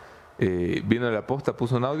 Total. Vino a la posta,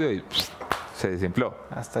 puso un audio y se desinfló.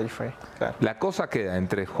 Hasta ahí fue, claro. La cosa queda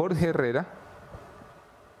entre Jorge Herrera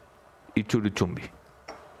y Churuchumbi.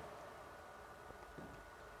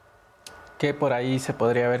 Que por ahí se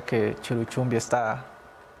podría ver que Churuchumbi está...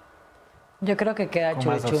 Yo creo que queda Con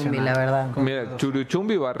más Churuchumbi, opcional. la verdad. Mira,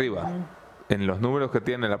 Churuchumbi va arriba en los números que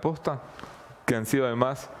tiene la posta, que han sido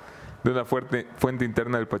además de una fuente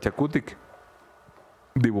interna del Pachacútec,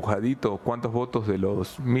 dibujadito, cuántos votos de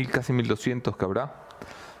los casi 1200 que habrá.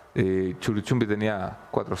 Churuchumbi tenía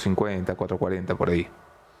 450, 440 por ahí.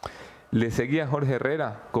 Le seguía Jorge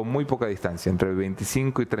Herrera con muy poca distancia, entre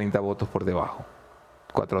 25 y 30 votos por debajo.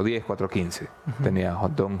 410, 415 tenía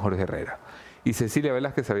don Jorge Herrera. Y Cecilia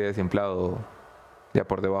Velázquez había desinflado ya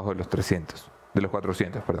por debajo de los 300, de los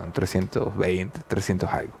 400, perdón, 320, 300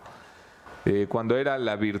 algo. Cuando era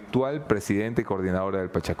la virtual presidenta y coordinadora del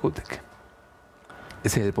Pachacútec.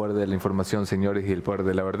 Ese es el poder de la información, señores, y el poder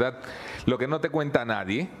de la verdad. Lo que no te cuenta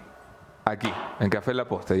nadie, aquí, en Café La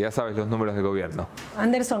Posta, ya sabes los números de gobierno.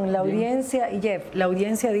 Anderson, la audiencia, y Jeff, la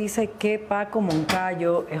audiencia dice que Paco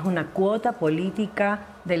Moncayo es una cuota política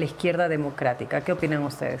de la izquierda democrática. ¿Qué opinan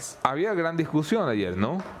ustedes? Había gran discusión ayer,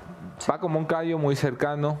 ¿no? Paco Moncayo muy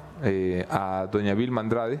cercano a doña Vilma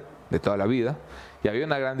Andrade, de toda la vida, y había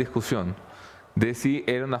una gran discusión de si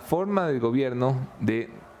era una forma del gobierno de...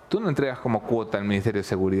 Tú no entregas como cuota al Ministerio de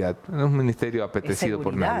Seguridad, no es un ministerio apetecido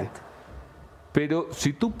por nadie. Pero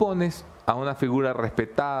si tú pones a una figura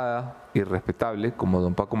respetada y respetable como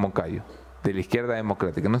don Paco Moncayo, de la izquierda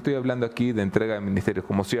democrática, no estoy hablando aquí de entrega de ministerios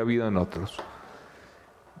como sí ha habido en otros,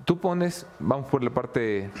 tú pones, vamos por la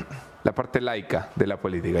parte laica de la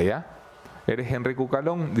política, ¿ya? Eres Enrique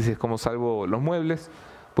Ucalón, dices, ¿cómo salvo los muebles?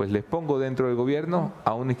 Pues les pongo dentro del gobierno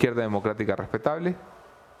a una izquierda democrática respetable,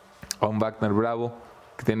 a un Wagner bravo,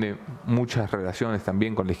 que tiene muchas relaciones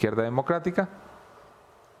también con la izquierda democrática,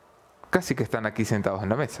 casi que están aquí sentados en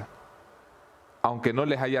la mesa. Aunque no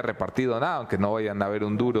les haya repartido nada, aunque no vayan a ver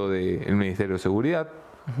un duro del Ministerio de Seguridad,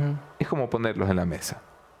 es como ponerlos en la mesa.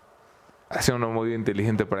 Ha sido una movida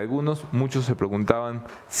inteligente para algunos. Muchos se preguntaban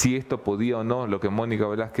si esto podía o no, lo que Mónica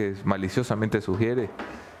Velázquez maliciosamente sugiere.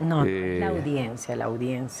 No, la audiencia.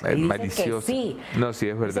 Y dice que sí. No, sí,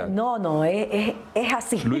 es verdad. Dice, no, es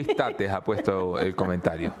así. Luis Tates ha puesto el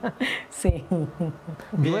comentario. Sí.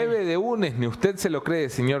 9 de UNES, ni usted se lo cree,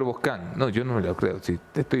 señor Boscán. No, yo no me lo creo. Sí,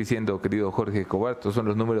 te estoy diciendo, querido Jorge Escobar, estos son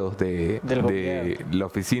los números de la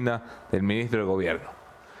oficina del ministro de Gobierno.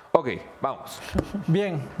 Ok, vamos.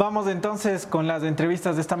 Bien, vamos entonces con las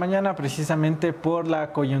entrevistas de esta mañana, precisamente por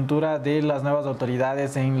la coyuntura de las nuevas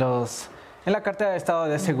autoridades en la cartera de Estado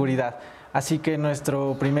de Seguridad. Así que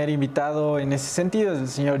nuestro primer invitado en ese sentido es el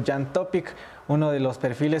señor Jan Topic, uno de los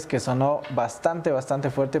perfiles que sonó bastante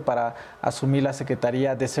fuerte para asumir la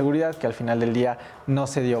Secretaría de Seguridad, que al final del día no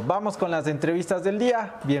se dio. Vamos con las entrevistas del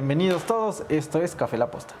día. Bienvenidos todos, esto es Café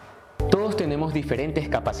La Posta. Todos tenemos diferentes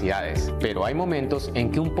capacidades, pero hay momentos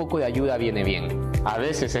en que un poco de ayuda viene bien. A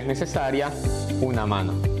veces es necesaria una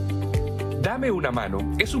mano. Dame una mano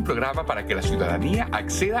es un programa para que la ciudadanía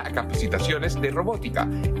acceda a capacitaciones de robótica,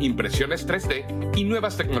 impresiones 3D y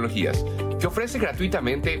nuevas tecnologías, que ofrece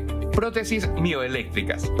gratuitamente prótesis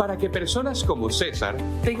mioeléctricas para que personas como César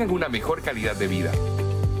tengan una mejor calidad de vida.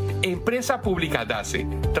 Empresa Pública DACE,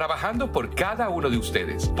 trabajando por cada uno de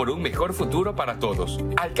ustedes, por un mejor futuro para todos.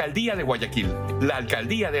 Alcaldía de Guayaquil, la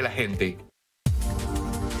alcaldía de la gente.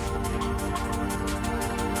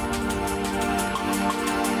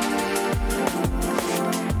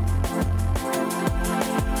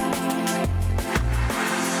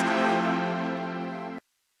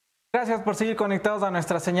 Gracias por seguir conectados a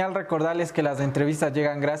nuestra señal. Recordarles que las entrevistas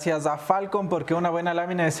llegan gracias a Falcon, porque una buena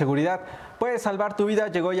lámina de seguridad puede salvar tu vida.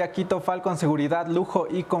 Llegó ya a Quito Falcon, seguridad, lujo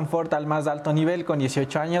y confort al más alto nivel, con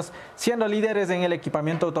 18 años, siendo líderes en el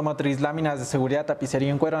equipamiento automotriz. Láminas de seguridad, tapicería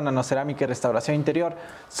en cuero, nanocerámica y restauración interior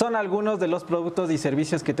son algunos de los productos y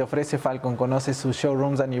servicios que te ofrece Falcon. Conoce sus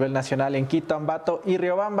showrooms a nivel nacional en Quito, Ambato y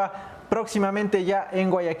Riobamba. Próximamente ya en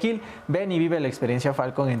Guayaquil. Ven y vive la experiencia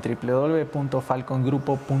Falcon en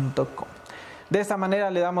www.falcongrupo.com. De esta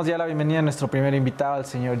manera le damos ya la bienvenida a nuestro primer invitado, al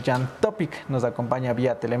señor Jan Topic. Nos acompaña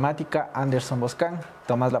vía telemática Anderson Boscan.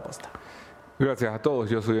 Tomás La Posta. Gracias a todos,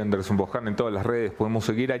 yo soy Anderson Boscan en todas las redes. Podemos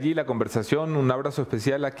seguir allí la conversación. Un abrazo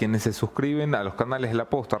especial a quienes se suscriben a los canales de La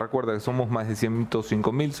Posta. Recuerda que somos más de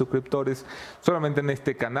 105.000 suscriptores solamente en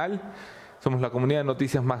este canal. Somos la comunidad de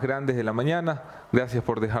noticias más grandes de la mañana. Gracias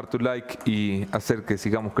por dejar tu like y hacer que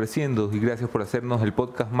sigamos creciendo. Y gracias por hacernos el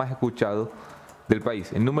podcast más escuchado del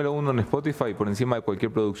país. El número 1 en Spotify, por encima de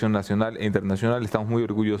cualquier producción nacional e internacional. Estamos muy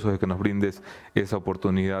orgullosos de que nos brindes esa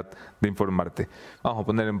oportunidad de informarte. Vamos a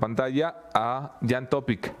poner en pantalla a Jan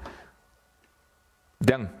Topic.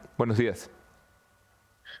 Jan, buenos días.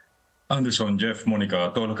 Anderson, Jeff, Mónica,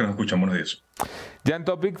 a todos los que nos escuchan, buenos días. Jan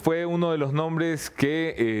Topic fue uno de los nombres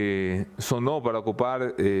que sonó para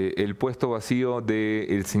ocupar el puesto vacío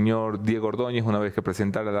del señor Diego Ordóñez una vez que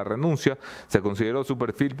presentara la renuncia. Se consideró su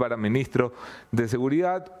perfil para ministro de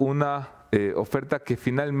Seguridad, una oferta que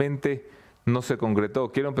finalmente no se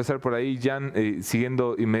concretó. Quiero empezar por ahí, Jan,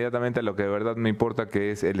 siguiendo inmediatamente a lo que de verdad me importa,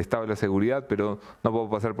 que es el estado de la seguridad, pero no puedo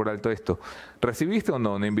pasar por alto esto. ¿Recibiste o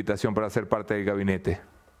no una invitación para ser parte del gabinete?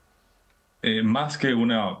 Más que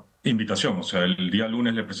una invitación, o sea, el día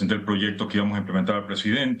lunes le presenté el proyecto que íbamos a implementar al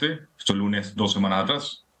presidente. Esto el lunes 2 semanas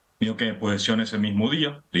atrás. Me dijo que me posesione ese mismo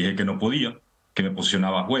día. Le dije que no podía, que me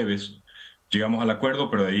posicionaba jueves. Llegamos al acuerdo,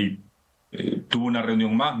 pero de ahí tuvo una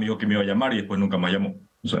reunión más, me dijo que me iba a llamar y después nunca más llamó.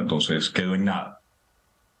 O sea, entonces quedó en nada.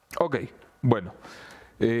 Ok, bueno.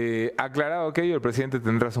 Aclarado aquello, el presidente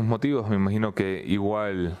tendrá sus motivos. Me imagino que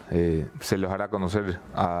igual se los hará conocer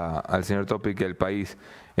al señor Topic y al país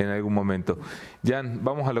en algún momento. Jan,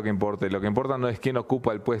 vamos a lo que importa. Lo que importa no es quién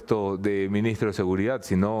ocupa el puesto de ministro de Seguridad,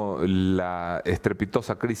 sino la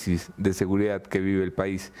estrepitosa crisis de seguridad que vive el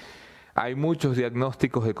país. Hay muchos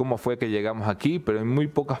diagnósticos de cómo fue que llegamos aquí, pero hay muy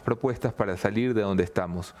pocas propuestas para salir de donde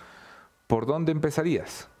estamos. ¿Por dónde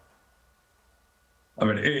empezarías? A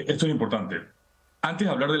ver, esto es importante. Antes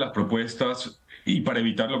de hablar de las propuestas y para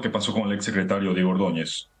evitar lo que pasó con el exsecretario Diego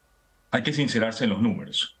Ordóñez, hay que sincerarse en los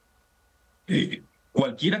números.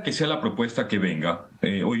 Cualquiera que sea la propuesta que venga,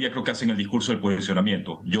 hoy día creo que hacen el discurso del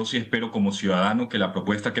posicionamiento. Yo sí espero como ciudadano que la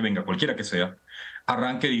propuesta que venga, cualquiera que sea,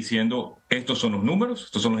 arranque diciendo, estos son los números,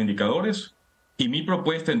 estos son los indicadores, y mi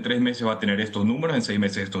propuesta en 3 meses va a tener estos números, en 6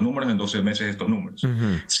 meses estos números, en 12 meses estos números.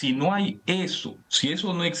 Si no hay eso, si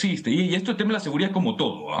eso no existe, y esto es el tema de la seguridad como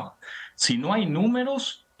todo, ¿ah? Si no hay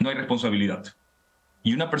números, no hay responsabilidad.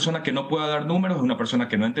 Y una persona que no pueda dar números es una persona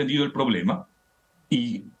que no ha entendido el problema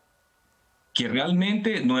y que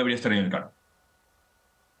realmente no debería estar en el cargo.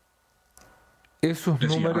 Esos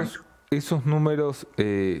números,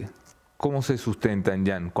 ¿cómo se sustentan,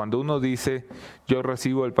 Jan? Cuando uno dice, yo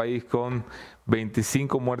recibo el país con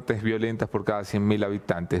 25 muertes violentas por cada 100.000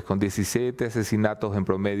 habitantes, con 17 asesinatos en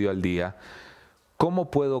promedio al día,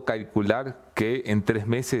 ¿cómo puedo calcular que en 3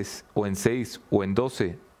 meses o en 6 o en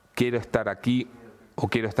 12 quiero estar aquí o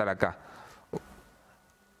quiero estar acá?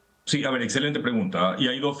 Sí, a ver, excelente pregunta. Y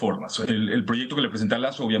hay 2 formas. El proyecto que le presenté a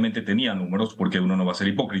Lazo obviamente tenía números, porque uno no va a ser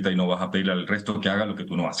hipócrita y no vas a pedirle al resto que haga lo que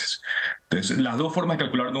tú no haces. Entonces, las 2 formas de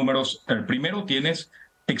calcular números. El primero, tienes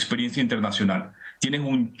experiencia internacional. Tienes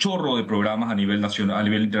un chorro de programas a nivel nacional, a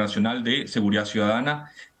nivel internacional de seguridad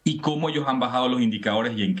ciudadana y cómo ellos han bajado los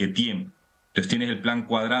indicadores y en qué tiempo. Entonces tienes el plan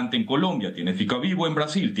cuadrante en Colombia, tienes Fica Vivo en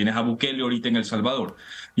Brasil, tienes a Bukele ahorita en El Salvador.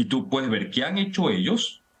 Y tú puedes ver qué han hecho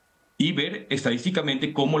ellos y ver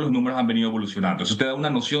estadísticamente cómo los números han venido evolucionando. Eso te da una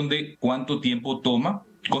noción de cuánto tiempo toma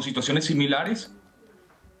con situaciones similares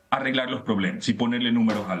arreglar los problemas y ponerle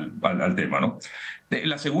números al tema, ¿no?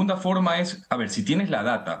 La segunda forma es, a ver, si tienes la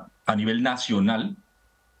data a nivel nacional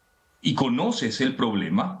y conoces el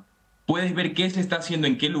problema, puedes ver qué se está haciendo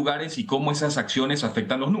en qué lugares y cómo esas acciones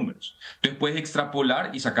afectan los números. Entonces puedes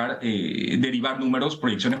extrapolar y sacar, derivar números,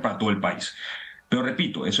 proyecciones para todo el país. Pero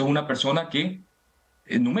repito, eso es una persona que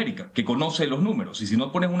numérica, que conoce los números. Y si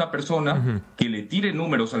no pones una persona que le tire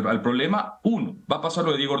números al problema, uno, va a pasar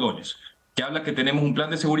lo de Diego Ordóñez, que habla que tenemos un plan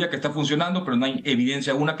de seguridad que está funcionando, pero no hay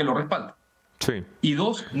evidencia alguna que lo respalde. Sí. Y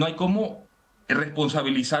 2, no hay cómo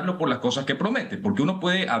responsabilizarlo por las cosas que promete, porque uno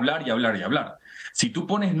puede hablar y hablar y hablar. Si tú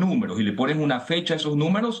pones números y le pones una fecha a esos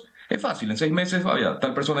números, Es fácil, en 6 meses, vaya,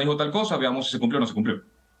 tal persona dijo tal cosa, veamos si se cumplió o no se cumplió.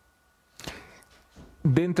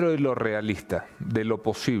 Dentro de lo realista, de lo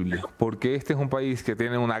posible, porque este es un país que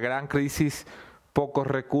tiene una gran crisis, pocos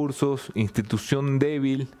recursos, institución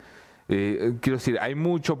débil, quiero decir, hay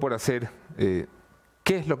mucho por hacer. ¿Qué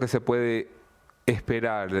es lo que se puede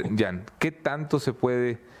esperar, Jan? ¿Qué tanto se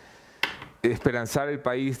puede esperanzar el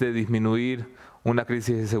país de disminuir una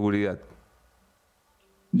crisis de seguridad?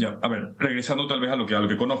 Ya, a ver, regresando tal vez a lo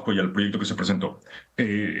que conozco y al proyecto que se presentó.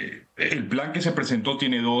 El plan que se presentó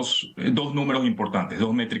tiene dos números importantes,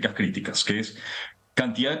 dos métricas críticas, que es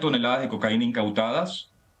cantidad de toneladas de cocaína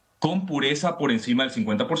incautadas con pureza por encima del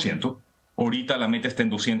 50%. Ahorita la meta está en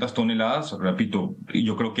 200 toneladas, repito, y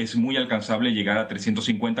yo creo que es muy alcanzable llegar a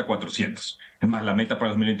 350, 400. Es más, la meta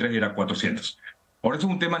para 2023 era 400. Ahora, eso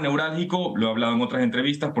es un tema neurálgico, lo he hablado en otras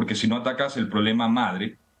entrevistas, porque si no atacas el problema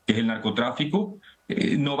madre, que es el narcotráfico,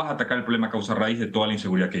 no vas a atacar el problema causa raíz de toda la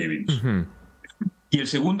inseguridad que vivimos. Y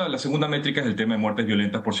la segunda métrica es el tema de muertes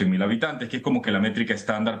violentas por 100.000 habitantes, que es como que la métrica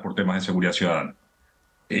estándar por temas de seguridad ciudadana.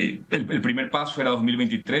 El primer paso era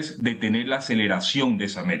 2023, detener la aceleración de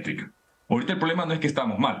esa métrica. Ahorita el problema no es que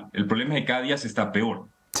estamos mal, el problema es que cada día se está peor.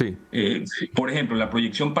 Sí. Por ejemplo, la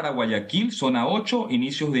proyección para Guayaquil, zona 8,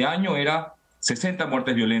 inicios de año, era 60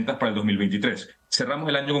 muertes violentas para el 2023. Cerramos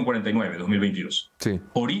el año con 49, 2022. Sí.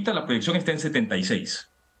 Ahorita la proyección está en 76,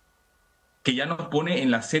 que ya nos pone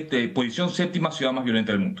en la posición séptima ciudad más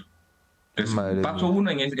violenta del mundo. Entonces, paso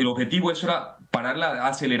 1, el objetivo eso era parar la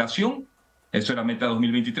aceleración, eso era meta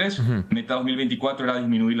 2023, meta 2024 era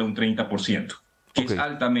disminuirla un 30%, que es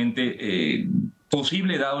altamente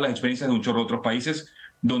posible dado las experiencias de un chorro de otros países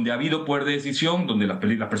donde ha habido poder de decisión, donde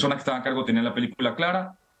las personas que estaban a cargo tenían la película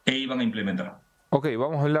clara e iban a implementar. Ok,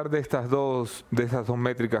 vamos a hablar de estas dos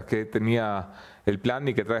métricas que tenía el plan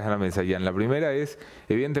y que traes a la mesa, Jan. La primera es,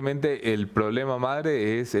 evidentemente, el problema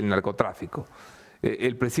madre es el narcotráfico.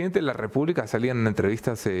 El presidente de la República salía en una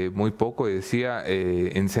entrevista hace muy poco y decía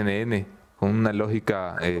en CNN, con una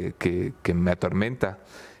lógica que me atormenta,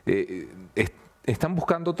 están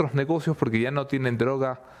buscando otros negocios porque ya no tienen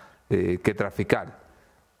droga que traficar.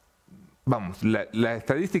 Vamos, la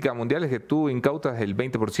estadística mundial es que tú incautas el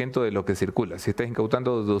 20% de lo que circula. Si estás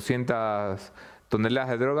incautando 200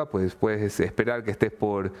 toneladas de droga, pues puedes esperar que estés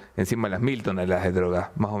por encima de las 1000 toneladas de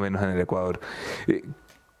droga, más o menos en el Ecuador.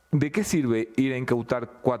 ¿De qué sirve ir a incautar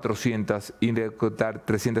 400, ir a incautar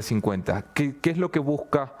 350? ¿Qué es lo que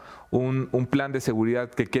busca un plan de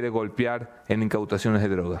seguridad que quiere golpear en incautaciones de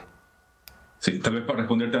droga? Sí, tal vez para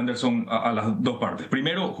responderte, Anderson, a las dos partes.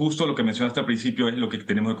 Primero, justo lo que mencionaste al principio es lo que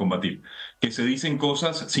tenemos que combatir, que se dicen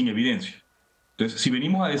cosas sin evidencia. Entonces, si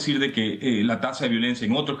venimos a decir de que la tasa de violencia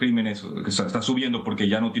en otros crímenes que está subiendo porque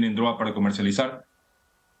ya no tienen droga para comercializar,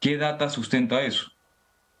 ¿qué data sustenta eso?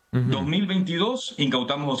 2022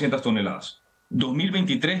 incautamos 200 toneladas.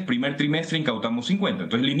 2023, primer trimestre, incautamos 50.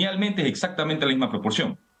 Entonces, linealmente es exactamente la misma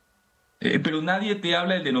proporción. Pero nadie te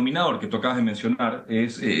habla del denominador que tú acabas de mencionar.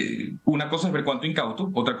 Una cosa es ver cuánto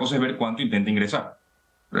incauto, otra cosa es ver cuánto intenta ingresar.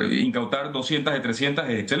 Incautar 200 de 300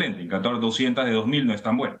 es excelente, incautar 200 de 2000 no es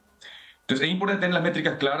tan bueno. Entonces es importante tener las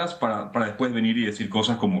métricas claras para después venir y decir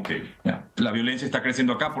cosas como que ya, la violencia está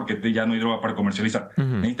creciendo acá porque ya no hay droga para comercializar.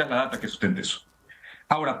 Necesitas la data que sustente eso.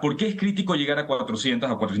 Ahora, ¿por qué es crítico llegar a 400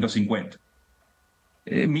 a 450?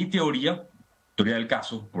 Mi teoría del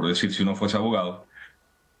caso, por decir si uno fuese abogado,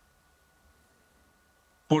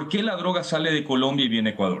 ¿por qué la droga sale de Colombia y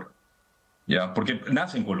viene a Ecuador? ¿Ya? Porque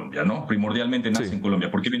nace en Colombia, ¿no? Primordialmente nace en Colombia.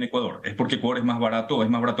 ¿Por qué viene a Ecuador? Es porque Ecuador es más barato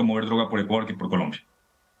mover droga por Ecuador que por Colombia.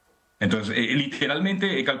 Entonces,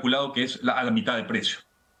 literalmente he calculado que es a la mitad de precio.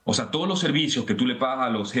 O sea, todos los servicios que tú le pagas a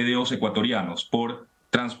los GDOs ecuatorianos por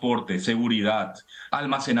transporte, seguridad,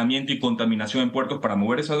 almacenamiento y contaminación en puertos para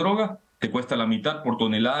mover esa droga, te cuesta la mitad por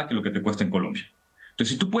tonelada que lo que te cuesta en Colombia.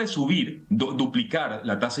 Entonces, si tú puedes subir, duplicar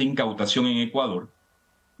la tasa de incautación en Ecuador,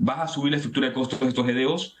 vas a subir la estructura de costos de estos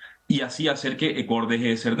GDOs y así hacer que Ecuador deje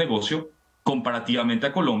de ser negocio comparativamente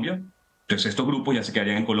a Colombia. Entonces estos grupos ya se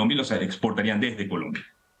quedarían en Colombia y los exportarían desde Colombia.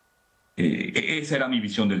 Esa era mi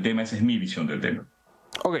visión del tema, esa es mi visión del tema.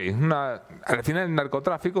 Ok, al final el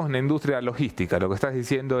narcotráfico es una industria logística. Lo que estás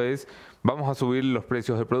diciendo es, vamos a subir los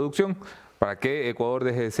precios de producción para que Ecuador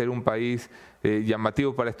deje de ser un país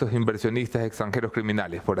llamativo para estos inversionistas extranjeros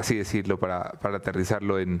criminales, por así decirlo, para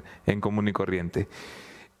aterrizarlo en común y corriente.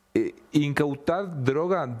 ¿Incautar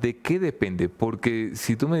droga de qué depende? Porque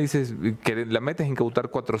si tú me dices que la meta es incautar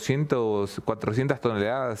 400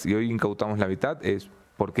 toneladas y hoy incautamos la mitad,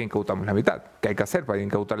 ¿por qué incautamos la mitad? ¿Qué hay que hacer para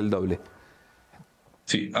incautar el doble?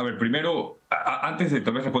 Sí, a ver, primero, antes de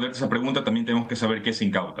tal vez responderte esa pregunta, también tenemos que saber qué se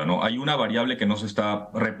incauta, ¿no? Hay una variable que no se está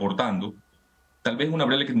reportando, tal vez una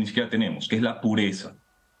variable que ni siquiera tenemos, que es la pureza.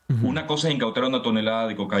 Una cosa es incautar una tonelada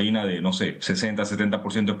de cocaína de, no sé,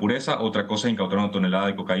 60-70% de pureza, otra cosa es incautar una tonelada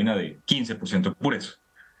de cocaína de 15% de pureza.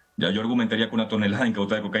 Ya yo argumentaría que una tonelada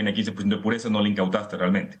incautada de cocaína de 15% de pureza no la incautaste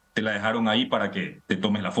realmente. Te la dejaron ahí para que te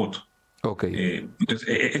tomes la foto. Entonces,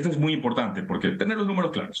 esto es muy importante porque tener los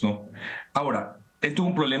números claros, ¿no? Ahora, esto es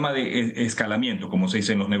un problema de escalamiento, como se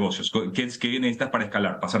dice en los negocios. ¿Qué necesitas para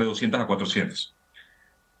escalar? Pasar de 200 a 400.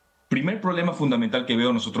 Primer problema fundamental que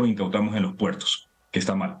veo nosotros incautamos en los puertos, que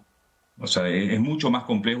está mal. O sea, es mucho más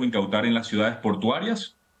complejo incautar en las ciudades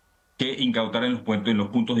portuarias que incautar en los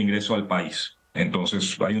puntos de ingreso al país.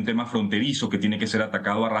 Entonces, hay un tema fronterizo que tiene que ser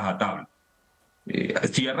atacado a rajatabla.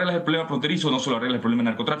 Si arreglas el problema fronterizo, no solo arreglas el problema de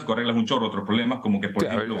narcotráfico, arreglas un chorro de otros problemas, como que, por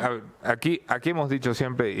ejemplo... Aquí hemos dicho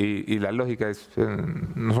siempre, y la lógica es,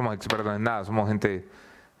 no somos expertos en nada, somos gente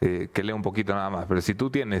que lee un poquito nada más, pero si tú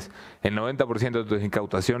tienes el 90% de tus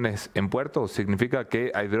incautaciones en puertos, significa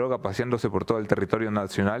que hay droga paseándose por todo el territorio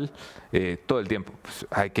nacional todo el tiempo. Pues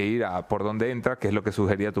hay que ir a por donde entra, que es lo que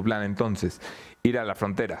sugería tu plan entonces, ir a la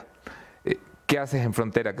frontera. ¿Qué haces en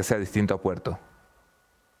frontera que sea distinto a puerto?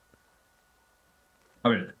 A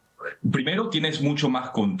ver, primero tienes mucho más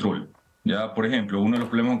control. Ya, por ejemplo, uno de los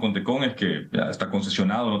problemas con Tecón es que ya está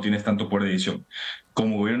concesionado, no tienes tanto poder de decisión.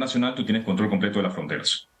 Como gobierno nacional, tú tienes control completo de las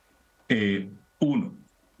fronteras. Uno.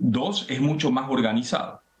 Dos, es mucho más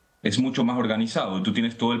organizado. Es mucho más organizado y tú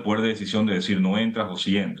tienes todo el poder de decisión de decir no entras o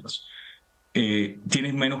sí entras.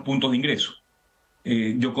 Tienes menos puntos de ingreso.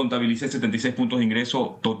 Yo contabilicé 76 puntos de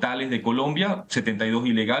ingreso totales de Colombia, 72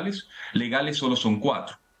 ilegales. Legales solo son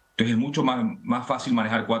 4. Entonces es mucho más fácil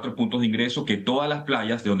manejar 4 puntos de ingreso que todas las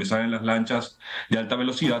playas de donde salen las lanchas de alta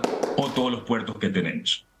velocidad o todos los puertos que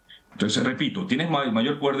tenemos. Entonces, repito, tienes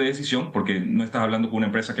mayor poder de decisión porque no estás hablando con una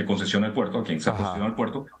empresa que concesiona el puerto, a quien se concesiona el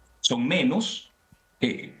puerto. Son menos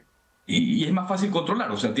y es más fácil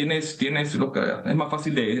controlar. O sea, es más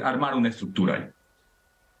fácil de armar una estructura ahí.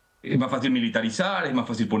 Es más fácil militarizar, es más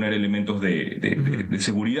fácil poner elementos de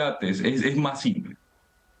seguridad, es más simple.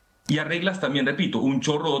 Y arreglas también, repito, un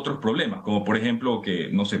chorro de otros problemas, como por ejemplo que,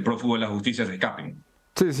 no sé, prófugos de la justicia se escapen.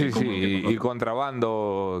 Sí, y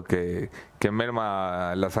contrabando que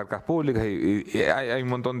merma las arcas públicas y hay un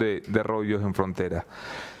montón de rollos en frontera.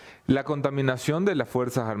 ¿La contaminación de las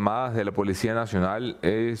Fuerzas Armadas, de la Policía Nacional,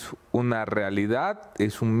 es una realidad?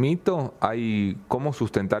 ¿Es un mito? ¿Cómo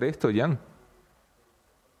sustentar esto, Jan?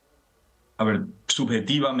 A ver,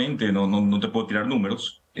 subjetivamente no te puedo tirar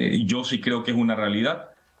números. Yo sí creo que es una realidad.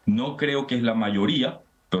 No creo que es la mayoría,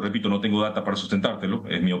 pero repito, no tengo data para sustentártelo,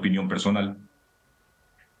 es mi opinión personal.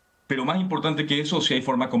 Pero más importante que eso, sí hay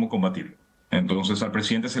forma como combatirlo. Entonces al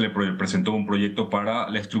presidente se le presentó un proyecto para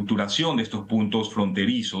la estructuración de estos puntos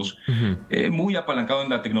fronterizos, muy apalancado en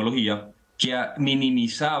la tecnología, que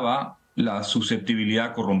minimizaba la susceptibilidad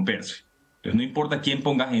a corromperse. Entonces no importa quién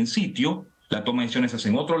pongas en sitio, la toma de decisiones se hace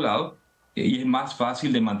en otro lado y es más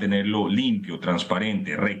fácil de mantenerlo limpio,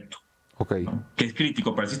 transparente, recto. ¿No? Que es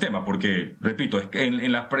crítico para el sistema, porque, repito, es que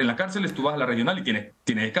en las cárceles tú vas a la regional y tienes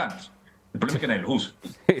escáneres. El problema es que nadie los usa.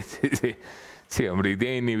 Sí, hombre, y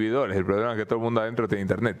tiene inhibidores. El problema es que todo el mundo adentro tiene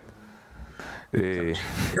internet.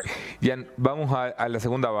 Ya vamos a la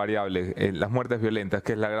segunda variable, las muertes violentas,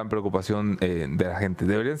 que es la gran preocupación de la gente.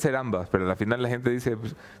 Deberían ser ambas, pero al final la gente dice,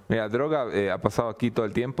 pues, mira, droga ha pasado aquí todo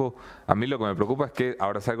el tiempo. A mí lo que me preocupa es que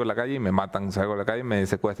ahora salgo a la calle y me matan, salgo a la calle y me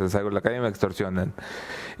secuestran, salgo a la calle y me extorsionan.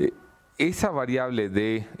 Esa variable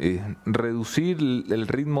de reducir el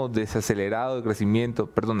ritmo acelerado de crecimiento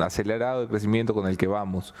con el que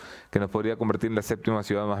vamos, que nos podría convertir en la 7ª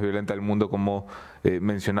ciudad más violenta del mundo, como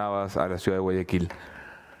mencionabas, a la ciudad de Guayaquil.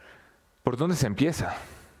 ¿Por dónde se empieza?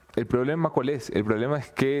 ¿El problema cuál es? El problema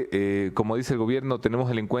es que, como dice el gobierno, tenemos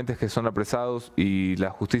delincuentes que son apresados y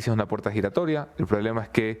la justicia es una puerta giratoria. El problema es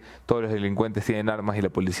que todos los delincuentes tienen armas y la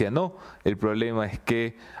policía no. El problema es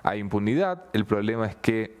que hay impunidad. El problema es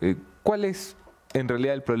que... ¿Cuál es en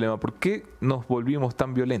realidad el problema? ¿Por qué nos volvimos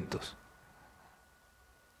tan violentos?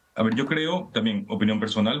 A ver, yo creo, también opinión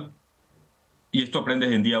personal, y esto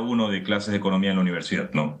aprendes en día 1 de clases de economía en la universidad,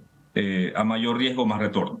 ¿no? A mayor riesgo, más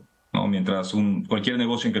retorno, ¿no? Mientras cualquier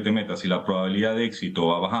negocio en que te metas y la probabilidad de éxito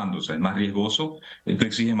va bajando, o sea, es más riesgoso, te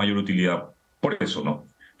exige mayor utilidad. Por eso, ¿no?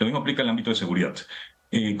 Lo mismo aplica en el ámbito de seguridad.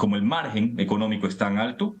 Como el margen económico es tan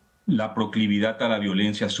alto, la proclividad a la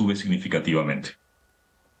violencia sube significativamente.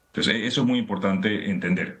 Entonces, eso es muy importante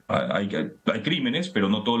entender. Hay crímenes, pero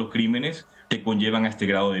no todos los crímenes te conllevan a este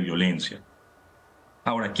grado de violencia.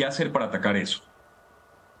 Ahora, ¿qué hacer para atacar eso?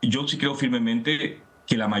 Yo sí creo firmemente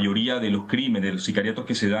que la mayoría de los crímenes, de los sicariatos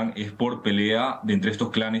que se dan, es por pelea de entre estos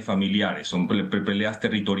clanes familiares. Son peleas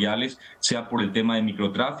territoriales, sea por el tema de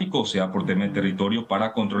microtráfico o sea por tema de territorio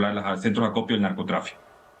para controlar los centros de acopio del narcotráfico.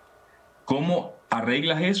 ¿Cómo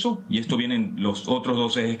arreglas eso? Y esto vienen los otros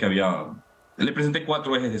dos ejes que había. Le presenté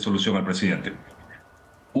 4 ejes de solución al presidente.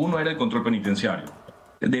 Uno era el control penitenciario.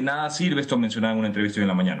 De nada sirve, esto mencionaba en una entrevista hoy en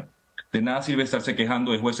la mañana, de nada sirve estarse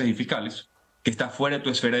quejando de jueces y fiscales, que está fuera de tu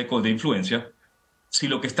esfera de influencia, si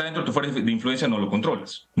lo que está dentro de tu esfera de influencia no lo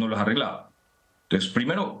controlas, no lo has arreglado. Entonces,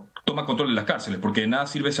 primero, toma control de las cárceles, porque de nada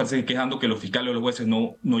sirve estarse quejando que los fiscales o los jueces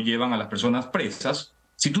no llevan a las personas presas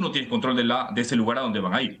si tú no tienes control de ese lugar a donde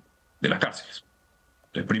van a ir, de las cárceles.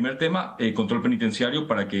 Entonces, primer tema, control penitenciario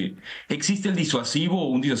para que existe el disuasivo o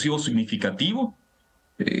un disuasivo significativo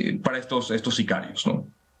para estos sicarios, ¿no?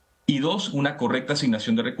 Y 2, una correcta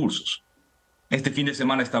asignación de recursos. Este fin de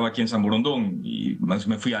semana estaba aquí en San Borondón y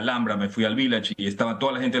me fui a Alhambra, me fui al Village y estaba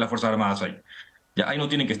toda la gente de las Fuerzas Armadas ahí. Ya ahí no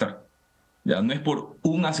tienen que estar. Ya no es por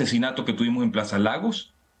un asesinato que tuvimos en Plaza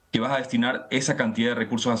Lagos que vas a destinar esa cantidad de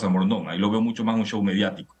recursos a San Borondón. Ahí lo veo mucho más un show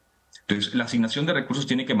mediático. Entonces, la asignación de recursos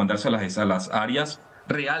tiene que mandarse a las áreas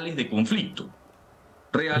reales de conflicto.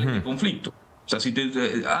 Reales de conflicto. O sea,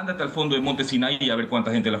 ándate al fondo de Monte Sinaí y a ver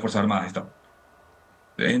cuánta gente de las Fuerzas Armadas está.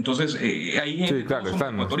 Entonces, ahí sí, claro,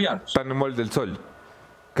 están en Mall del Sol,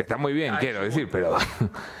 que está muy bien, quiero decir, pero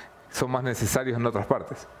son más necesarios en otras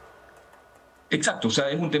partes. Exacto, o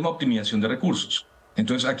sea, es un tema de optimización de recursos.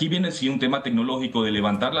 Entonces, aquí viene sí un tema tecnológico de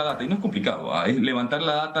levantar la data, y no es complicado, es levantar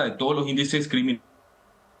la data de todos los índices criminales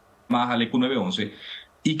más al EQ 911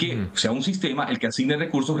 y que sea un sistema el que asigne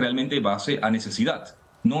recursos realmente en base a necesidad,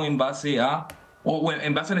 no en base a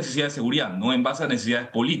en base a necesidades de seguridad, no en base a necesidades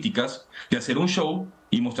políticas de hacer un show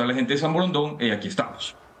y mostrarle a la gente de San Borondón, aquí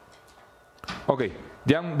estamos. Ok,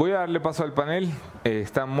 Jan, voy a darle paso al panel.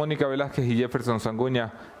 Están Mónica Velázquez y Jefferson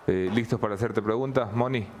Sanguña listos para hacerte preguntas.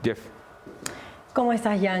 Moni, Jeff. ¿Cómo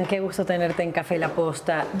estás, Jan? Qué gusto tenerte en Café La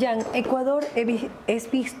Posta. Jan, Ecuador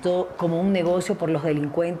es visto como un negocio por los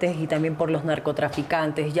delincuentes y también por los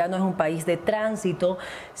narcotraficantes. Ya no es un país de tránsito,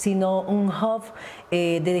 sino un hub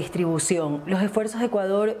de distribución. Los esfuerzos de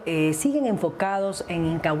Ecuador siguen enfocados en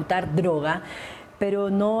incautar droga, pero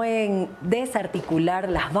no en desarticular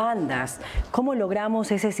las bandas. ¿Cómo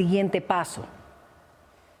logramos ese siguiente paso?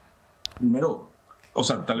 Primero, o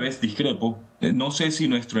sea, tal vez discrepo. No sé si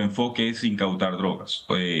nuestro enfoque es incautar drogas.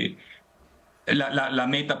 La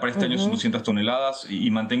meta para este año son 200 toneladas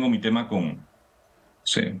y mantengo mi tema con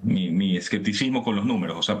mi escepticismo con los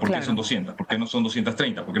números. O sea, ¿por qué son 200? ¿Por qué no son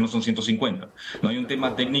 230? ¿Por qué no son 150? No hay un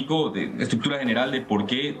tema técnico de estructura general de por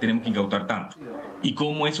qué tenemos que incautar tanto y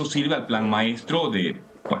cómo eso sirve al plan maestro de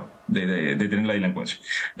tener la delincuencia.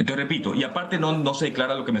 Entonces, repito, y aparte no se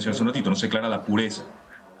declara lo que mencioné hace un ratito, no se declara la pureza.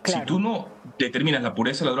 Claro. Si tú no determinas la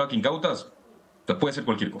pureza de la droga que incautas, puede ser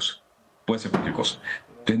cualquier cosa. Puede ser cualquier cosa.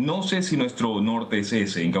 Entonces, no sé si nuestro norte es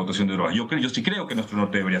ese, incautación de drogas. Yo sí creo que nuestro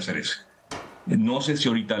norte debería ser ese. No sé si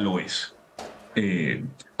ahorita lo es.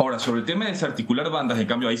 Ahora, sobre el tema de desarticular bandas, en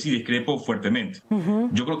cambio, ahí sí discrepo fuertemente.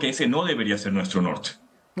 Yo creo que ese no debería ser nuestro norte.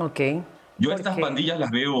 Okay. Yo estas pandillas las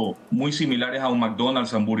veo muy similares a un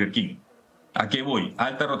McDonald's, a un Burger King. ¿A qué voy?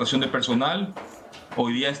 Alta rotación de personal.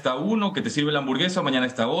 Hoy día está uno que te sirve la hamburguesa, mañana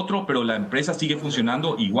está otro, pero la empresa sigue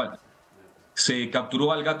funcionando igual. Se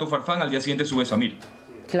capturó al gato Farfán, al día siguiente subes a 1000.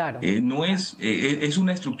 Claro. Es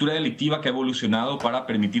una estructura delictiva que ha evolucionado para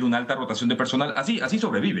permitir una alta rotación de personal. Así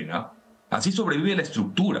sobreviven, ¿ah? Así sobrevive la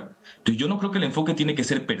estructura. Entonces yo no creo que el enfoque tiene que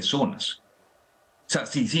ser personas. O sea,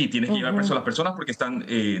 sí, tienes que llevar preso a las personas porque están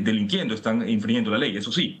delinquiendo, están infringiendo la ley,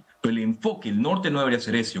 eso sí. Pero el enfoque, el norte no debería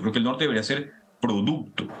ser ese. Yo creo que el norte debería ser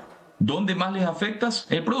producto. ¿Dónde más les afectas?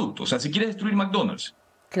 El producto. O sea, si quieres destruir McDonald's,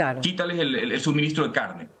 claro, quítales el suministro de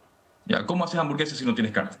carne. ¿Ya? ¿Cómo haces hamburguesas si no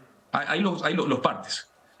tienes carne? Ahí los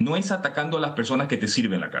partes. No es atacando a las personas que te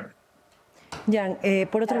sirven la carne. Jan,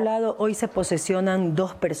 por otro lado, hoy se posesionan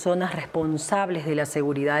 2 personas responsables de la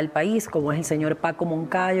seguridad del país, como es el señor Paco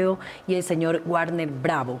Moncayo y el señor Wagner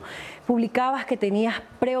Bravo. Publicabas que tenías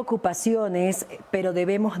preocupaciones, pero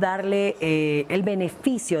debemos darle el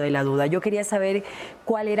beneficio de la duda. Yo quería saber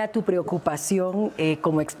cuál era tu preocupación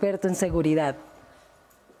como experto en seguridad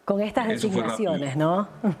con estas designaciones, ¿no?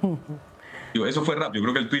 Eso fue rápido.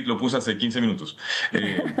 Creo que el tweet lo puse hace 15 minutos.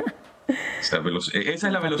 Esa es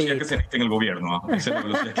la velocidad que se necesita en el gobierno, ¿no? Esa es la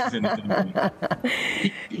velocidad que se necesita en el gobierno.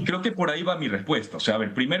 Y creo que por ahí va mi respuesta. O sea, a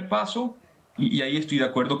ver, primer paso, y ahí estoy de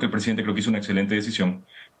acuerdo que el presidente creo que hizo una excelente decisión,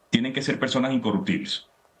 tienen que ser personas incorruptibles.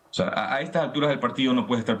 O sea, a estas alturas del partido no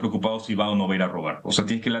puedes estar preocupado si va o no va a ir a robar. O sea,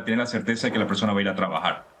 tienes que tener la certeza de que la persona va a ir a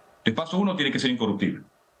trabajar. Entonces, paso 1 tiene que ser incorruptible.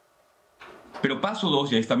 Pero paso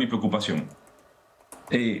 2, y ahí está mi preocupación,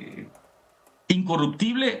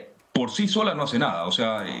 incorruptible por sí sola no hace nada. O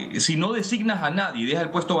sea, si no designas a nadie y dejas el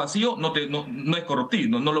puesto vacío, no es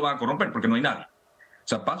corruptible, no lo van a corromper porque no hay nadie. O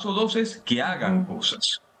sea, paso 2 es que hagan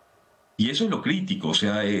cosas. Y eso es lo crítico. O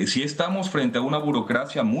sea, si estamos frente a una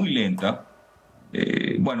burocracia muy lenta,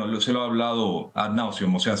 bueno, se lo ha hablado ad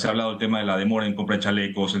nauseam, o sea, se ha hablado del tema de la demora en compra de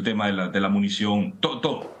chalecos, el tema de la munición, todo.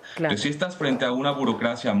 Claro. Entonces, si estás frente a una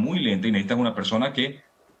burocracia muy lenta y necesitas una persona que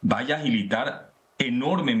vaya a agilitar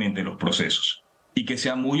enormemente los procesos y que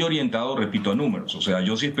sea muy orientado, repito, a números. O sea,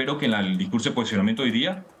 yo sí espero que en el discurso de posicionamiento hoy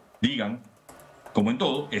día digan, como en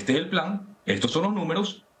todo, este es el plan, estos son los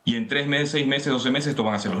números y en 3 meses, 6 meses, 12 meses estos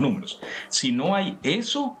van a ser los números. Si no hay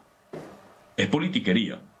eso, es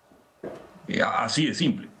politiquería. Así de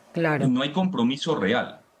simple. Claro. No hay compromiso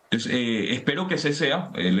real. Entonces, espero que ese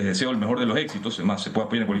sea, les deseo el mejor de los éxitos, además se puede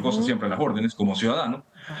apoyar en cualquier cosa, siempre a las órdenes como ciudadano,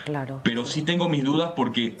 Claro. pero sí tengo mis dudas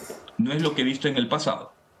porque no es lo que he visto en el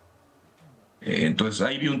pasado. Entonces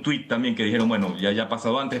ahí vi un tuit también que dijeron, bueno, ya ha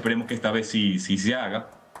pasado antes, esperemos que esta vez sí se haga,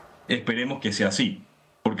 esperemos que sea así,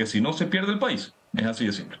 porque si no se pierde el país, es así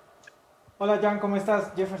de simple. Hola Jan, ¿cómo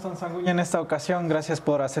estás? Jefferson Sanguña en esta ocasión, gracias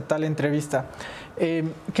por aceptar la entrevista.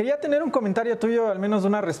 Quería tener un comentario tuyo, al menos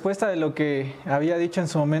una respuesta de lo que había dicho en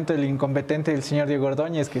su momento el incompetente del señor Diego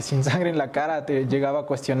Ordóñez, que sin sangre en la cara te llegaba a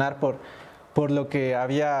cuestionar por lo que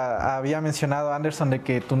había mencionado Anderson, de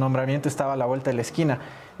que tu nombramiento estaba a la vuelta de la esquina.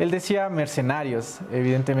 Él decía mercenarios,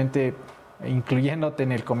 evidentemente incluyéndote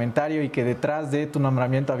en el comentario, y que detrás de tu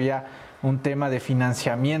nombramiento había un tema de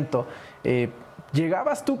financiamiento.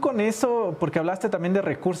 ¿Llegabas tú con eso? Porque hablaste también de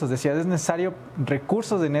recursos, decías, es necesario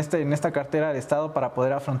recursos en esta cartera de Estado para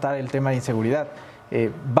poder afrontar el tema de inseguridad.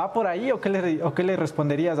 ¿Va por ahí o qué le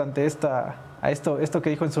responderías ante esto que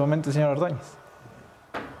dijo en su momento el señor Ordóñez?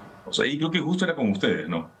 O sea, y creo que justo era con ustedes,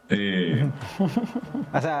 ¿no?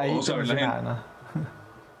 O sea, ahí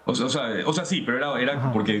o sea, sí, pero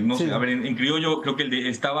era porque, no sé, a ver, en criollo creo que él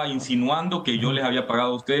estaba insinuando que yo les había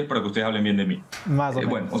pagado a ustedes para que ustedes hablen bien de mí. Más o menos.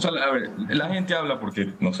 Bueno, o sea, a ver, la gente habla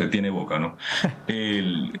porque, no sé, tiene boca, ¿no?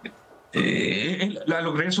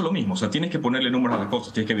 Lo regreso lo mismo, o sea, tienes que ponerle números a las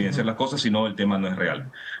cosas, tienes que evidenciar las cosas, si no el tema no es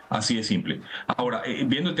real. Así de simple. Ahora,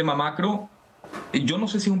 viendo el tema macro, yo no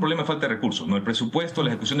sé si es un problema de falta de recursos, ¿no? El presupuesto, la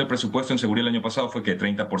ejecución del presupuesto en seguridad el año pasado fue que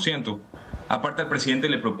 30%. Aparte, al presidente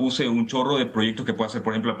le propuse un chorro de proyectos que puede hacer,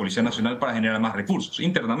 por ejemplo, la Policía Nacional para generar más recursos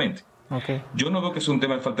internamente. Okay. Yo no veo que es un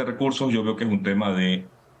tema de falta de recursos, yo veo que es un tema de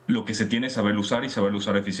lo que se tiene saberlo usar y saberlo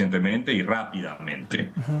usar eficientemente y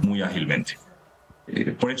rápidamente, muy ágilmente.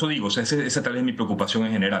 Por eso digo, o sea, esa tal vez es mi preocupación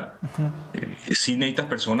en general. Sí necesitas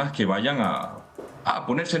personas que vayan a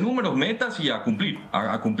ponerse números, metas y a cumplir.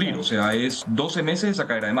 O sea, es 12 meses esa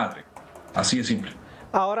caída de madre. Así de simple.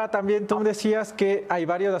 Ahora también tú decías que hay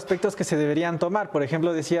varios aspectos que se deberían tomar. Por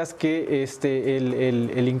ejemplo, decías que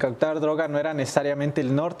el incautar droga no era necesariamente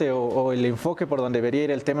el norte o el enfoque por donde debería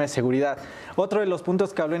ir el tema de seguridad. Otro de los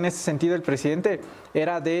puntos que habló en ese sentido el presidente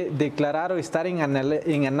era de declarar o estar en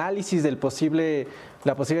análisis del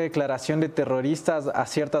la posible declaración de terroristas a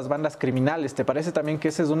ciertas bandas criminales. ¿Te parece también que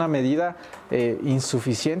esa es una medida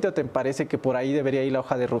insuficiente o te parece que por ahí debería ir la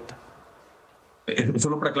hoja de ruta?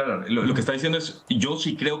 Solo para aclarar, lo que está diciendo es, yo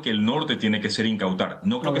sí creo que el norte tiene que ser incautar.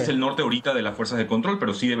 No creo que sea el norte ahorita de las fuerzas de control,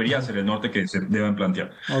 pero sí debería ser el norte que se deben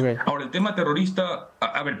plantear. Ahora, el tema terrorista,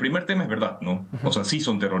 a ver, el primer tema es verdad, ¿no? O sea, sí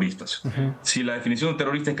son terroristas. Si la definición de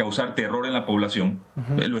terrorista es causar terror en la población,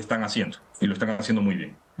 lo están haciendo, y lo están haciendo muy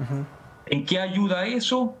bien. ¿En qué ayuda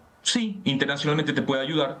eso? Sí, internacionalmente te puede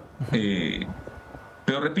ayudar.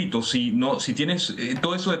 Pero repito, si tienes,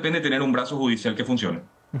 todo eso depende de tener un brazo judicial que funcione.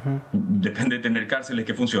 Depende de tener cárceles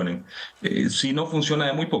que funcionen. Si no funciona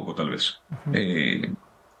de muy poco, tal vez.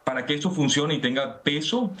 Para que esto funcione y tenga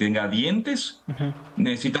peso, tenga dientes,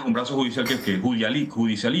 necesitas un brazo judicial que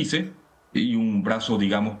judicialice y un brazo,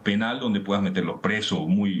 digamos, penal donde puedas meterlos presos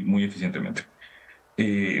muy, muy eficientemente.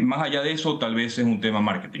 Más allá de eso, tal vez es un tema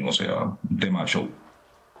marketing, o sea, un tema show.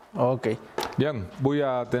 Ok. Jan, voy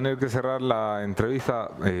a tener que cerrar la entrevista,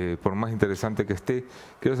 por más interesante que esté.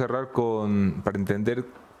 Quiero cerrar para entender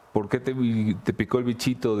por qué te picó el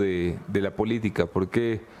bichito de la política, por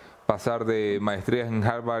qué pasar de maestrías en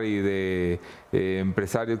Harvard y de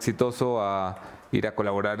empresario exitoso a ir a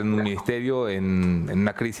colaborar en un ministerio en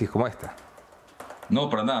una crisis como esta. No,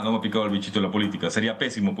 para nada, no me ha picado el bichito de la política, sería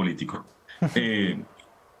pésimo político.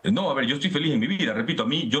 No, a ver, yo estoy feliz en mi vida, repito,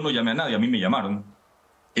 yo no llamé a nadie, a mí me llamaron.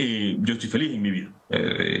 Yo estoy feliz en mi vida.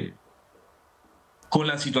 Con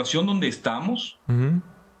la situación donde estamos,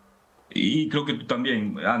 y creo que tú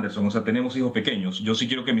también, Anderson, o sea, tenemos hijos pequeños. Yo sí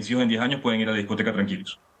quiero que mis hijos en 10 años puedan ir a la discoteca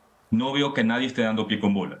tranquilos. No veo que nadie esté dando pie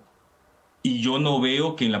con bola. y yo no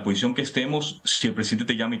veo que en la posición que estemos, si el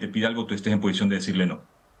presidente te llama y te pide algo, tú estés en posición de decirle no.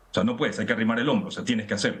 O sea, no puedes, hay que arrimar el hombro, o sea, tienes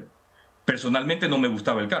que hacerlo. Personalmente no me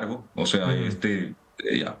gustaba el cargo, o sea,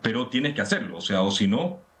 pero tienes que hacerlo, o sea, o si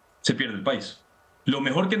no, se pierde el país. Lo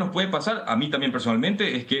mejor que nos puede pasar, a mí también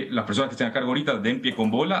personalmente, es que las personas que estén a cargo ahorita den pie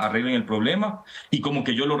con bola, arreglen el problema y como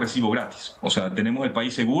que yo lo recibo gratis. O sea, tenemos el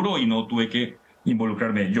país seguro y no tuve que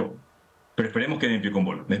involucrarme yo. Pero esperemos que den pie con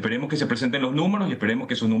bola. Esperemos que se presenten los números y esperemos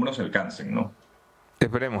que esos números se alcancen, ¿no?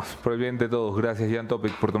 Esperemos, por el bien de todos. Gracias, Jan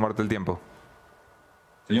Topic, por tomarte el tiempo.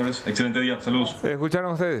 Señores, excelente día. Saludos.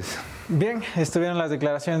 ¿Escucharon ustedes? Bien, estuvieron las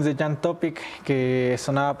declaraciones de Jan Topic, que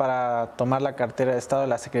sonaba para tomar la cartera de Estado de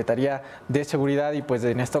la Secretaría de Seguridad y pues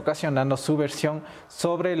en esta ocasión dando su versión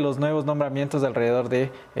sobre los nuevos nombramientos alrededor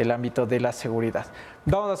del ámbito de la seguridad.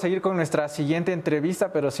 Vamos a seguir con nuestra siguiente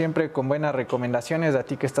entrevista, pero siempre con buenas recomendaciones. A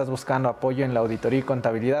ti que estás buscando apoyo en la auditoría y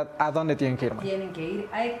contabilidad, ¿a dónde tienen que ir? Tienen que ir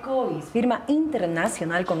a Ecovis, firma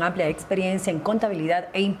internacional con amplia experiencia en contabilidad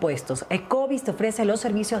e impuestos. Ecovis te ofrece los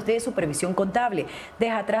servicios de supervisión contable.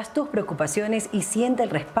 Deja atrás tus preocupaciones y siente el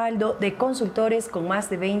respaldo de consultores con más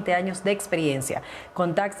de 20 años de experiencia.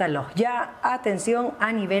 Contáctalos ya. Atención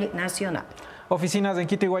a nivel nacional. Oficinas en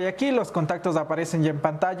Quito y Guayaquil, los contactos aparecen ya en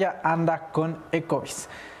pantalla. Anda con Ecovis.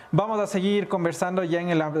 Vamos a seguir conversando ya en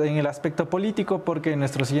el aspecto político, porque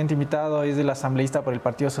nuestro siguiente invitado es el asambleísta por el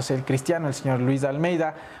Partido Social Cristiano, el señor Luis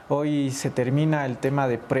Almeida. Hoy se termina el tema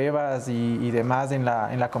de pruebas y demás en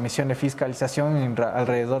la Comisión de Fiscalización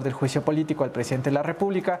alrededor del juicio político al presidente de la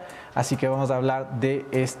República, así que vamos a hablar de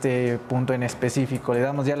este punto en específico. Le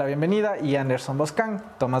damos ya la bienvenida y Anderson Boscan,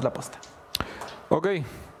 tomas la posta. Ok.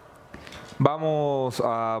 Vamos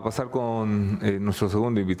a pasar con nuestro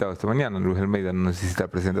segundo invitado esta mañana. Luis Almeida no necesita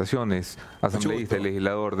presentaciones, asambleísta y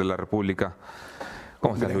legislador de la República.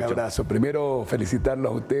 ¿Cómo estás, Lucho? Un abrazo. Primero,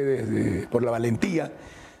 felicitarlos a ustedes por la valentía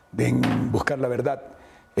de buscar la verdad.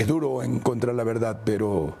 Es duro encontrar la verdad,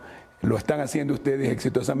 pero lo están haciendo ustedes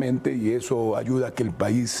exitosamente y eso ayuda a que el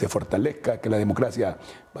país se fortalezca, que la democracia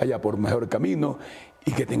vaya por mejor camino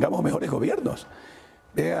y que tengamos mejores gobiernos.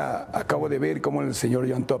 Vea, acabo de ver cómo el señor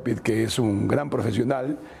Jan Topic, que es un gran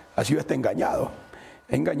profesional, ha sido hasta engañado.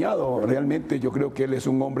 Engañado, realmente yo creo que él es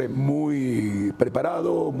un hombre muy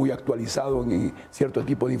preparado, muy actualizado en cierto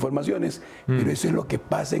tipo de informaciones, pero eso es lo que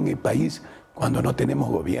pasa en el país cuando no tenemos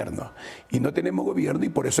gobierno. Y no tenemos gobierno y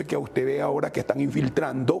por eso es que usted ve ahora que están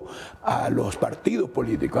infiltrando a los partidos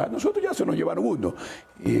políticos. A nosotros ya se nos llevaron uno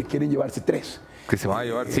y quieren llevarse 3. Que se van a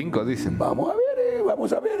llevar 5, dicen. Vamos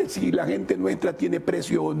a ver si la gente nuestra tiene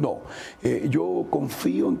precio o no. Yo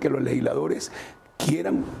confío en que los legisladores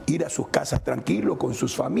quieran ir a sus casas tranquilos con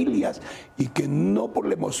sus familias y que no por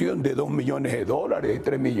la emoción de $2 millones, de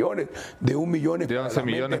 3 millones, de 1 millón, de 11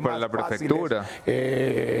 millones para la prefectura,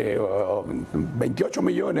 28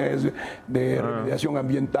 millones de remediación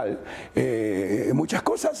ambiental, muchas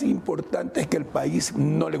cosas importantes que el país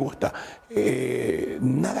no le gusta.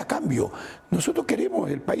 Nada cambio. Nosotros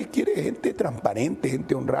queremos, el país quiere gente transparente,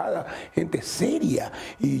 gente honrada, gente seria,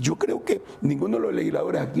 y yo creo que ninguno de los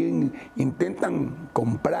legisladores aquí intentan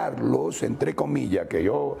comprarlos, entre comillas, que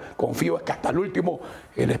yo confío es que hasta el último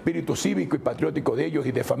el espíritu cívico y patriótico de ellos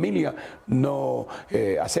y de familia no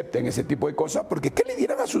acepten ese tipo de cosas, porque ¿qué le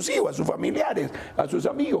dirán a sus hijos, a sus familiares, a sus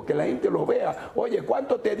amigos? Que la gente los vea, oye,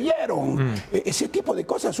 ¿cuánto te dieron? Ese tipo de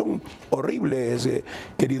cosas son horribles,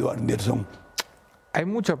 querido Anderson. ¿Hay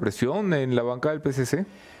mucha presión en la bancada del PCC?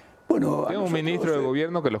 Bueno, tengo un ministro de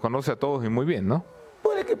gobierno que los conoce a todos y muy bien, ¿no?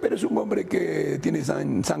 Puede que, pero es un hombre que tiene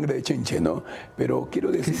sangre de chinche, ¿no? Pero quiero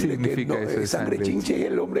decirle que no, sangre de chinche es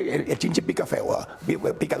el hombre, el chinche pica feo,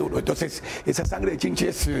 pica duro. Entonces, esa sangre de chinche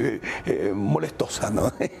es molestosa,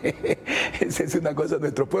 ¿no? Esa es una cosa de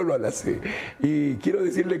nuestro pueblo, habla así. Y quiero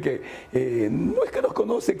decirle que no es que nos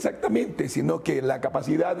conoce exactamente, sino que la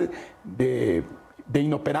capacidad de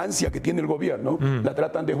inoperancia que tiene el gobierno, la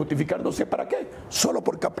tratan de justificar no sé para qué, solo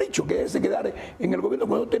por capricho, que es quedar en el gobierno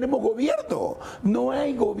cuando no tenemos gobierno. No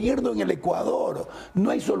hay gobierno en el Ecuador, no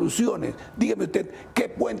hay soluciones. Dígame usted, ¿qué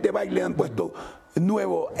puente baile han puesto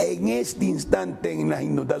nuevo en este instante en las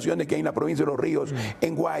inundaciones que hay en la provincia de Los Ríos,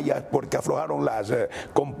 en Guayas, porque aflojaron las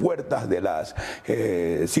compuertas de los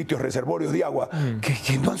sitios reservorios de agua,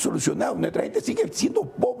 que no han solucionado? Nuestra gente sigue siendo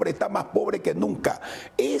pobre, está más pobre que nunca.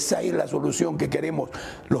 Esa es la solución que queremos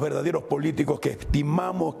los verdaderos políticos, que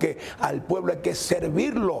estimamos que al pueblo hay que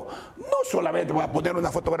servirlo. No solamente voy a poner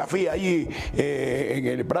una fotografía ahí en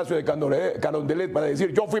el Palacio de Carondelet para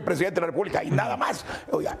decir yo fui presidente de la República y nada más.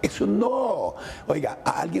 Oiga, eso no. Oiga,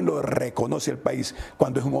 a alguien lo reconoce el país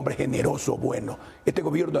cuando es un hombre generoso, bueno. Este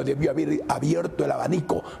gobierno debió haber abierto el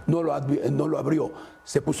abanico, no lo abrió.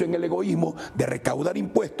 Se puso en el egoísmo de recaudar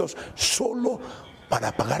impuestos solo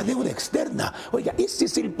para pagar deuda externa. Oiga, ese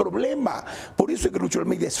es el problema. Por eso es que Lucho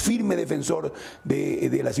Almeida es firme defensor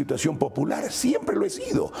de la situación popular. Siempre lo he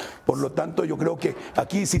sido. Por lo tanto, yo creo que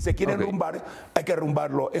aquí, si se quiere enrumbar, hay que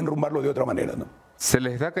enrumbarlo de otra manera, ¿no? ¿Se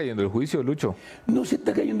le está cayendo el juicio, Lucho? No se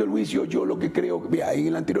está cayendo el juicio. Yo lo que creo, vea, en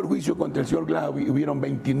el anterior juicio contra el señor Glass hubieron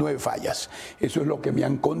 29 fallas. Eso es lo que me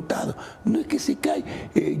han contado. No es que se cae.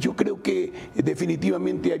 Yo creo que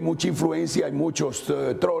definitivamente hay mucha influencia, hay muchos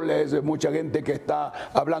troles, mucha gente que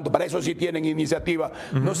está hablando. Para eso sí tienen iniciativa.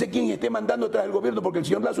 No sé quién esté mandando atrás del gobierno, porque el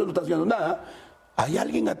señor Glass no está haciendo nada. Hay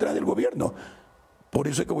alguien atrás del gobierno. Por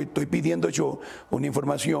eso es que estoy pidiendo yo una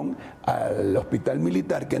información al hospital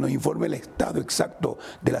militar que nos informe el estado exacto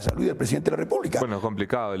de la salud del presidente de la República. Bueno, es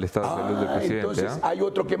complicado el estado de salud del presidente. Entonces hay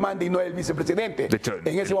otro que manda y no es el vicepresidente. De hecho,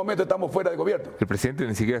 en ese momento estamos fuera de gobierno. El presidente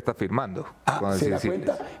ni siquiera está firmando. ¿Se da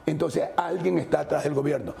cuenta? Entonces alguien está atrás del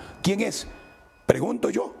gobierno. ¿Quién es? Pregunto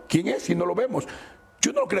yo. ¿Quién es si no lo vemos?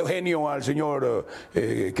 Yo no creo genio al señor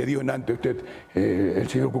que dijo antes usted, el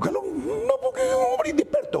señor Cucalón. No, porque es un hombre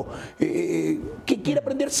inexperto. Que quiere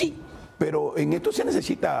aprender, sí. Pero en esto se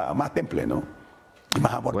necesita más temple, ¿no? Y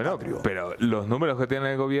más amor patrio. Pero los números que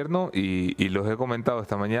tiene el gobierno, y los he comentado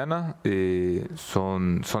esta mañana,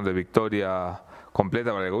 son de victoria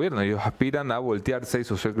completa para el gobierno. Ellos aspiran a voltear 6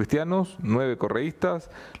 socialcristianos, 9 correístas,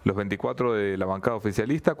 los 24 de la bancada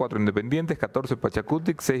oficialista, 4 independientes, 14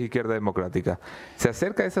 Pachacutic, 6 izquierda democrática. ¿Se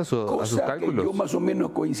acerca eso a sus cálculos? Yo más o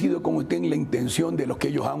menos coincido con usted en la intención de lo que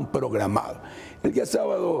ellos han programado. El día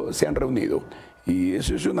sábado se han reunido. Y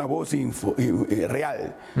eso es una voz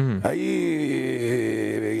real.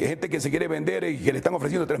 Hay gente que se quiere vender y que le están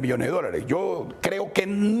ofreciendo $3 millones. Yo creo que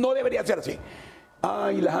no debería ser así.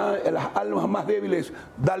 Y las almas más débiles,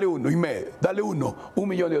 dale $1,5 millones, dale $1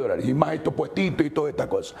 millón, y más estos puestitos y toda esta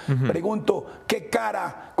cosa. Pregunto,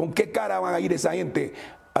 ¿con qué cara van a ir esa gente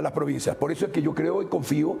a las provincias? Por eso es que yo creo y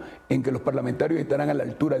confío en que los parlamentarios estarán a la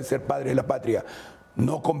altura de ser padres de la patria,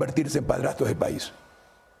 no convertirse en padrastros del país.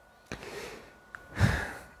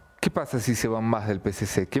 ¿Qué pasa si se van más del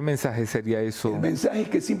PCC? ¿Qué mensaje sería eso? El mensaje es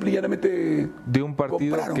que simple y llanamente de un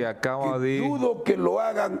partido que acaba de... Dudo que lo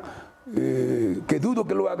hagan.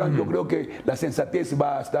 Yo creo que la sensatez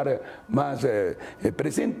va a estar más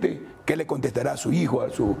presente. ¿Qué le contestará a su hijo, a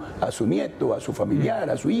su nieto, a su familiar,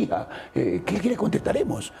 a su hija? ¿Qué le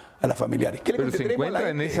contestaremos a las familiares? ¿Qué le Pero se encuentra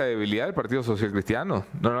en esa debilidad el Partido Social Cristiano.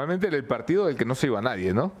 Normalmente era el partido del que no se iba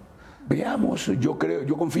nadie, ¿no? Veamos, yo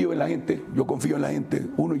confío en la gente,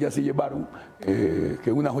 uno ya se llevaron,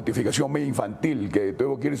 que una justificación medio infantil, que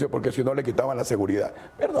tuvo que irse porque si no le quitaban la seguridad.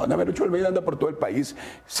 Perdóname, Lucho Almeida anda por todo el país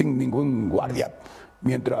sin ningún guardia,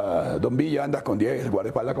 mientras Don Villa anda con 10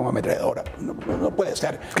 guardaespaldas con ametralladora. No puede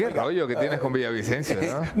ser. Qué rollo que tienes con Villavicencio,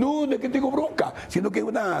 ¿no? No es que tengo bronca, sino que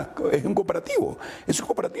es un cooperativo,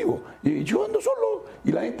 y yo ando solo,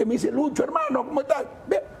 y la gente me dice, Lucho, hermano, ¿cómo estás?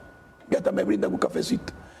 Ve, ya hasta me brindan un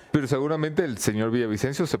cafecito. Pero seguramente el señor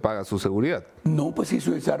Villavicencio se paga su seguridad. No, pues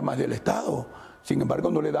eso es armas del Estado. Sin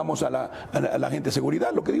embargo, no le damos a la gente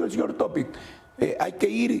seguridad. Lo que dijo el señor Topic, hay que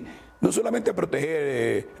ir no solamente a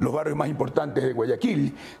proteger los barrios más importantes de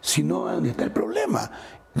Guayaquil, sino a donde está el problema.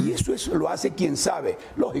 Y eso lo hace quien sabe.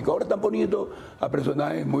 Lógico, ahora están poniendo a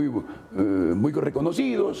personajes muy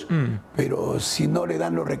reconocidos, pero si no le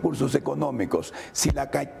dan los recursos económicos, si la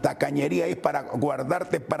tacañería es para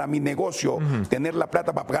guardarte para mi negocio, tener la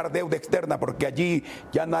plata para pagar deuda externa, porque allí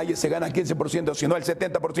ya nadie se gana el 15%, sino el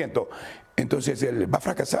 70%, entonces va a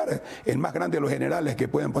fracasar el más grande de los generales que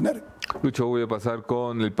pueden poner. Lucho, voy a pasar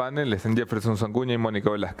con el panel. Están Jefferson Sanguña y Mónica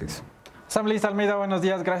Velázquez. Asambleísta Almeida, buenos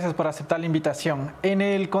días, gracias por aceptar la invitación. En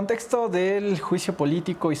el contexto del juicio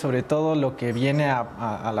político y sobre todo lo que viene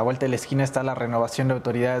a la vuelta de la esquina está la renovación de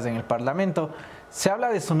autoridades en el Parlamento. Se habla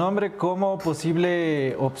de su nombre como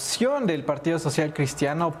posible opción del Partido Social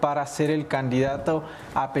Cristiano para ser el candidato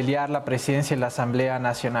a pelear la presidencia en la Asamblea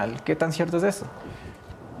Nacional. ¿Qué tan cierto es eso?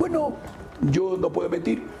 Bueno, yo no puedo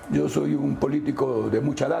mentir, yo soy un político de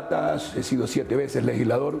muchas datas, he sido 7 veces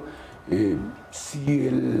legislador. Si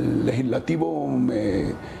el legislativo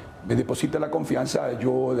me deposita la confianza,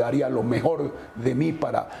 yo daría lo mejor de mí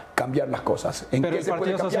para cambiar las cosas. ¿Pero el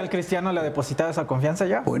Partido Social Cristiano le ha depositado esa confianza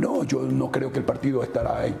ya? Bueno, yo no creo que el partido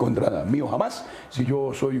estará en contra mío jamás. Si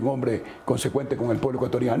yo soy un hombre consecuente con el pueblo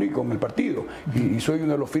ecuatoriano y con el partido, y soy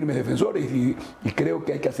uno de los firmes defensores, y creo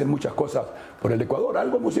que hay que hacer muchas cosas por el Ecuador.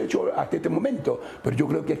 Algo hemos hecho hasta este momento, pero yo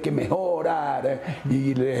creo que hay que mejorar,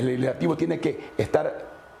 y el legislativo tiene que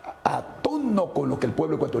estar a todo uno con lo que el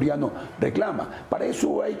pueblo ecuatoriano reclama. Para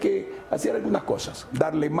eso hay que hacer algunas cosas,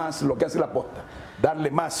 darle más lo que hace la posta,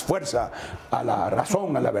 darle más fuerza a la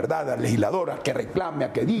razón, a la verdad, al legislador, a que reclame,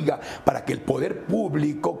 a que diga, para que el poder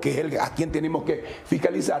público, que es a quien tenemos que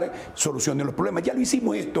fiscalizar, solucione los problemas. Ya lo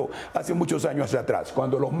hicimos esto hace muchos años atrás,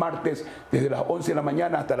 cuando los martes, desde las 11 de la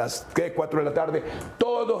mañana hasta las 3, 4 de la tarde,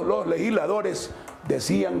 todos los legisladores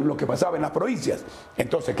decían lo que pasaba en las provincias.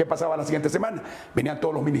 Entonces, ¿qué pasaba la siguiente semana? Venían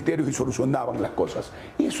todos los ministerios y solucionaban las cosas.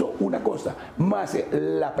 Eso, una cosa, más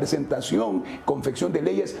la presentación, confección de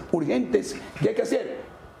leyes urgentes que hay que hacer.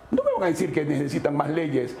 No me van a decir que necesitan más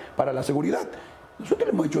leyes para la seguridad. Nosotros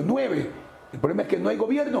le hemos hecho 9. El problema es que no hay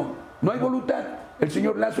gobierno, no hay voluntad. El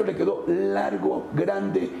señor Lazo le quedó largo,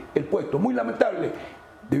 grande el puesto. Muy lamentable.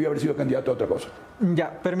 Debió haber sido candidato a otra cosa.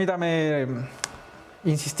 Ya, permítame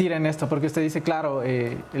insistir en esto, porque usted dice, claro,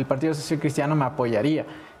 el Partido Social Cristiano me apoyaría.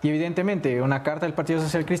 Y evidentemente, una carta del Partido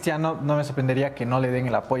Social Cristiano no me sorprendería que no le den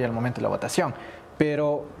el apoyo al momento de la votación.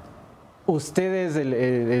 Pero usted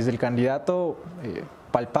es el candidato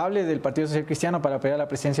palpable del Partido Social Cristiano para apoyar a la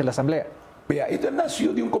presidencia de la Asamblea. Vea, esto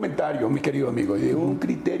nació de un comentario, mi querido amigo, de un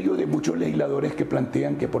criterio de muchos legisladores que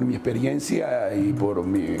plantean que por mi experiencia y por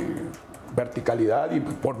mi verticalidad y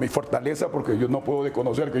por mi fortaleza, porque yo no puedo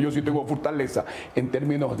desconocer que yo sí tengo fortaleza en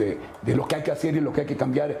términos de lo que hay que hacer y lo que hay que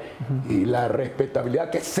cambiar y la respetabilidad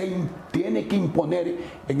que se tiene que imponer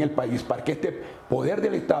en el país para que este poder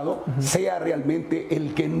del Estado sea realmente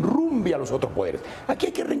el que enrumbe a los otros poderes. Aquí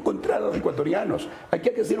hay que reencontrar a los ecuatorianos, aquí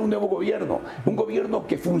hay que hacer un nuevo gobierno, un gobierno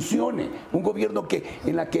que funcione, un gobierno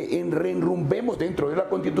en la que reenrumbemos dentro de la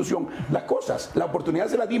Constitución las cosas. La oportunidad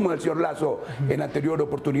se la dimos al señor Lazo en la anterior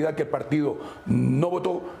oportunidad que el partido no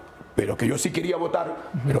votó, pero que yo sí quería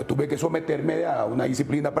votar, pero tuve que someterme a una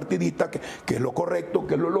disciplina partidista, que es lo correcto,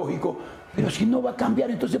 que es lo lógico. Pero si no va a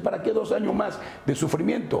cambiar, entonces ¿para qué 2 años más de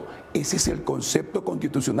sufrimiento? Ese es el concepto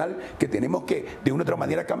constitucional que tenemos que de una u otra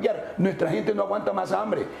manera cambiar. Nuestra gente no aguanta más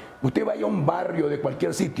hambre. Usted vaya a un barrio de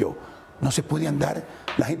cualquier sitio, no se puede andar,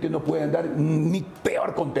 la gente no puede andar ni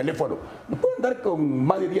peor con teléfono, no puede andar con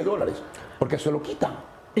más de $10, porque se lo quitan.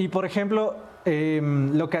 Y por ejemplo,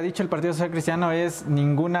 lo que ha dicho el Partido Social Cristiano es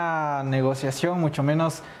ninguna negociación, mucho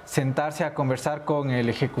menos sentarse a conversar con el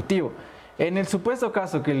Ejecutivo. En el supuesto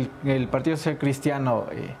caso que el Partido Social Cristiano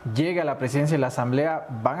llegue a la presidencia de la Asamblea,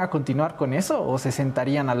 ¿van a continuar con eso o se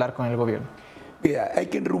sentarían a hablar con el gobierno? Mira, hay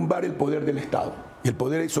que enrumbar el poder del Estado y el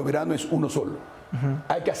poder soberano es uno solo.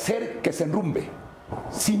 Hay que hacer que se enrumbe.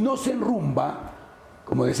 Si no se enrumba,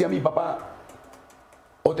 como decía mi papá,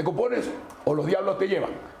 o te compones o los diablos te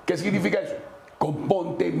llevan. ¿Qué significa eso?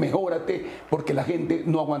 Componte, mejórate, porque la gente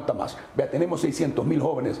no aguanta más. Vea, tenemos 600.000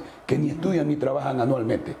 jóvenes que ni estudian ni trabajan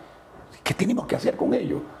anualmente. ¿Qué tenemos que hacer con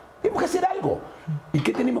ellos? Tenemos que hacer algo. ¿Y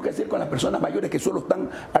qué tenemos que hacer con las personas mayores que solo están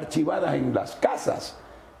archivadas en las casas?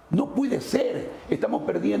 No puede ser. Estamos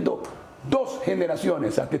perdiendo 2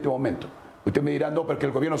 generaciones hasta este momento. Usted me dirá, no, porque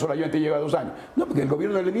el gobierno solamente lleva 2 años. No, porque el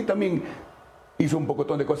gobierno de Lenín también hizo un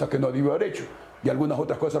pocotón de cosas que no debió haber hecho. Y algunas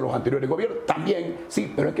otras cosas los anteriores gobiernos también,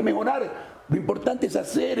 sí, pero hay que mejorar. Lo importante es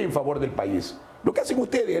hacer en favor del país. Lo que hacen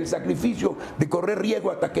ustedes, el sacrificio de correr riesgo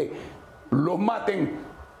hasta que los maten,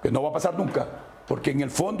 que no va a pasar nunca, porque en el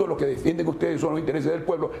fondo lo que defienden ustedes son los intereses del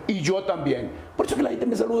pueblo y yo también. Por eso es que la gente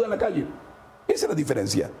me saluda en la calle. Esa es la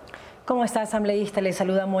diferencia. ¿Cómo está, asambleísta? Le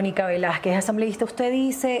saluda Mónica Velázquez. Asambleísta, usted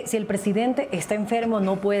dice, si el presidente está enfermo,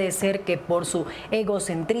 no puede ser que por su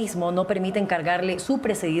egocentrismo no permita encargarle su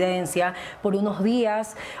presidencia por unos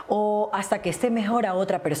días o hasta que esté mejor a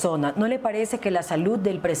otra persona. ¿No le parece que la salud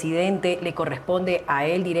del presidente le corresponde a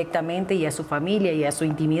él directamente y a su familia y a su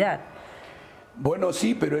intimidad? Bueno,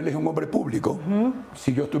 sí, pero él es un hombre público.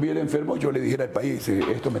 Si yo estuviera enfermo, yo le dijera al país,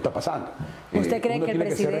 esto me está pasando. ¿Usted cree que el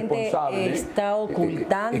presidente está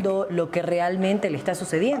ocultando lo que realmente le está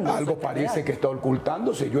sucediendo? Algo parece que está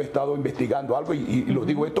ocultándose. Yo he estado investigando algo y lo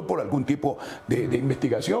digo esto por algún tipo de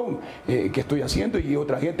investigación que estoy haciendo y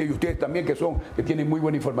otra gente y ustedes también que tienen muy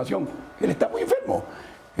buena información. Él está muy enfermo.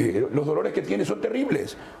 Los dolores que tiene son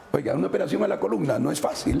terribles. Oiga, una operación a la columna no es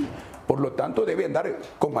fácil, por lo tanto debe andar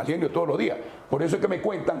con mal genio todos los días. Por eso es que me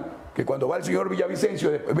cuentan que cuando va el señor Villavicencio,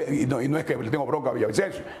 y no es que le tengo bronca a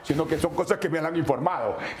Villavicencio, sino que son cosas que me han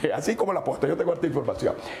informado, así como la posta, yo tengo esta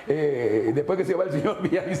información. Después que se va el señor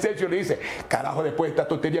Villavicencio le dice, carajo, después de esta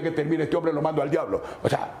tontería que termine este hombre lo mando al diablo. O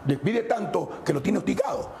sea, le pide tanto que lo tiene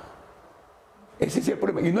hostigado. Ese es el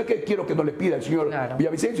problema. Y no es que quiero que no le pida el señor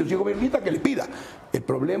Villavicencio, el señor gobernista que le pida. El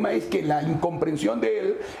problema es que la incomprensión de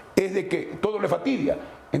él es de que todo le fatidia.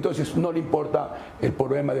 Entonces no le importa el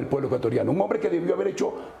problema del pueblo ecuatoriano. Un hombre que debió haber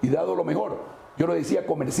hecho y dado lo mejor. Yo lo decía,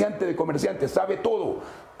 comerciante de comerciantes, sabe todo,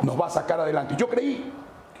 nos va a sacar adelante. Yo creí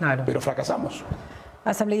Claro. Pero fracasamos.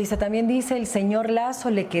 Asambleísta, también dice el señor Lasso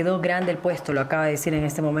le quedó grande el puesto, lo acaba de decir en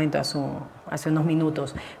este momento, hace unos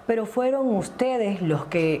minutos, pero fueron ustedes los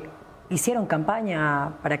que hicieron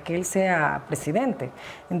campaña para que él sea presidente.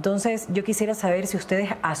 Entonces, yo quisiera saber si ustedes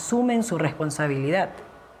asumen su responsabilidad.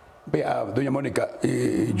 Vea, doña Mónica,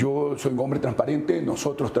 yo soy un hombre transparente,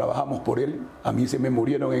 nosotros trabajamos por él. A mí se me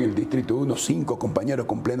murieron en el distrito unos 5 compañeros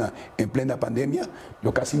en plena pandemia.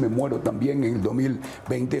 Yo casi me muero también en el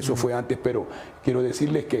 2020, eso fue antes, pero quiero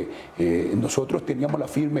decirles que nosotros teníamos la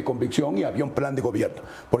firme convicción y había un plan de gobierno.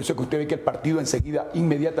 Por eso es que usted ve que el partido enseguida,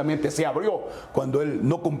 inmediatamente se abrió cuando él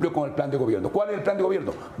no cumplió con el plan de gobierno. ¿Cuál es el plan de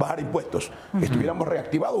gobierno? Bajar impuestos. Estuviéramos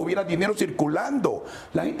reactivados, hubiera dinero circulando.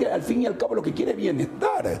 La gente al fin y al cabo lo que quiere es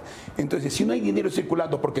bienestar. Entonces, si no hay dinero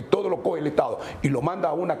circulando porque todo lo coge el Estado y lo manda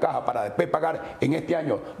a una caja para después pagar en este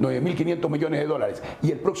año 9.500 millones de dólares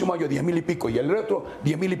y el próximo año 10.000 y pico y el otro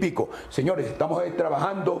 10.000 y pico, señores, estamos ahí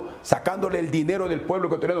trabajando, sacándole el dinero del pueblo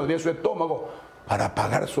ecuatoriano de su estómago para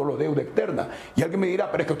pagar solo deuda externa. Y alguien me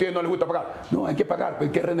dirá, pero es que a ustedes no les gusta pagar. No, hay que pagar, hay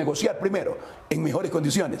que renegociar primero en mejores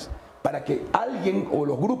condiciones para que alguien o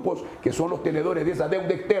los grupos que son los tenedores de esa deuda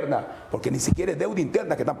externa, porque ni siquiera es deuda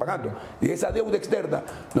interna que están pagando, de esa deuda externa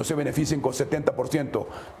no se beneficien con 70%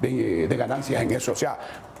 de ganancias en eso, o sea,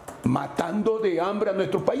 matando de hambre a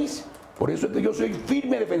nuestro país. Por eso es que yo soy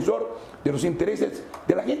firme defensor de los intereses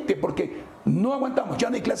de la gente, porque no aguantamos,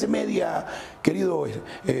 ya no hay clase media, querido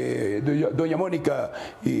doña Mónica,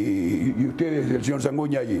 y ustedes, el señor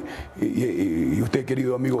Sanguña, y usted,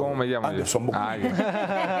 querido amigo. ¿Cómo me llamo? Anderson.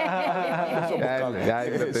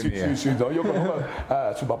 Sí, no, yo conozco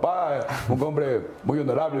a su papá, un hombre muy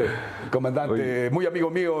honorable, comandante, muy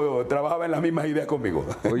amigo mío, trabajaba en las mismas ideas conmigo.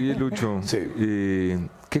 Oye, Lucho, sí.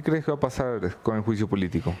 ¿Qué crees que va a pasar con el juicio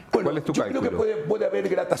político? Bueno, ¿Cuál es tu cálculo? Creo que puede haber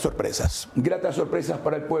gratas sorpresas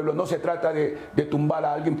para el pueblo. No se trata de tumbar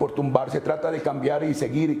a alguien por tumbar, se trata de cambiar y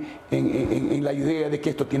seguir en la idea de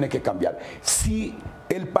que esto tiene que cambiar. Si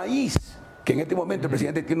el país, que en este momento el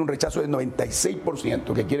presidente tiene un rechazo del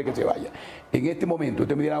 96%, que quiere que se vaya, en este momento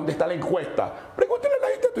usted me dirá, ¿dónde está la encuesta? Pregúntele a la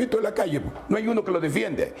gente todito en la calle, no hay uno que lo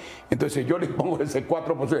defiende. Entonces yo les pongo ese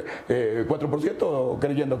 4%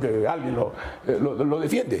 creyendo que alguien lo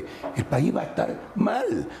defiende. El país va a estar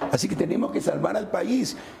mal, así que tenemos que salvar al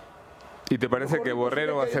país. ¿Y te parece que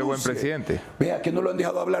Borrero va a ser buen presidente? Vea que no lo han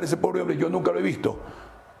dejado hablar ese pobre hombre, yo nunca lo he visto.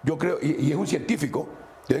 Yo creo, y es un científico,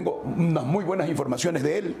 tengo unas muy buenas informaciones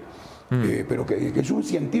de él. Pero que es un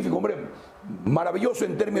científico, hombre, maravilloso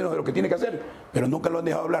en términos de lo que tiene que hacer, pero nunca lo han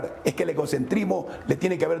dejado hablar. Es que el egocentrismo le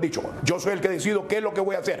tiene que haber dicho, yo soy el que decido qué es lo que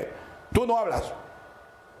voy a hacer, tú no hablas.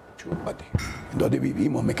 Chúpate. ¿Dónde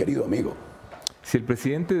vivimos, mi querido amigo? Si el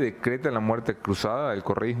presidente decreta la muerte cruzada, el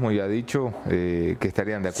correísmo ya ha dicho que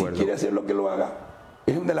estarían de acuerdo. Si quiere hacer lo que lo haga,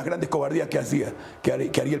 es una de las grandes cobardías que haría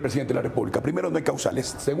el presidente de la República. Primero, no hay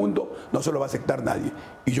causales. Segundo, no se lo va a aceptar nadie.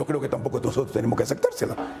 Y yo creo que tampoco nosotros tenemos que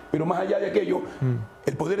aceptársela. Pero más allá de aquello,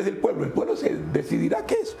 el poder es del pueblo. El pueblo se decidirá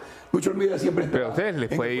qué es. Lucho Almeida siempre está. Pero a ustedes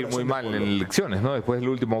les puede ir muy mal en elecciones, ¿no? Después del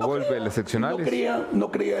último golpe de las seccionales. No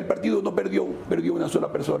crea, el partido no perdió una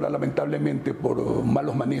sola persona, lamentablemente, por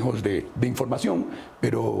malos manejos de información.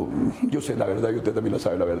 Pero yo sé la verdad y usted también lo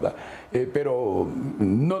sabe la verdad. Pero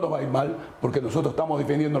no nos va a ir mal porque nosotros estamos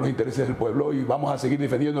defendiendo los intereses del pueblo y vamos a seguir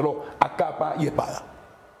defendiéndolo a capa y espada.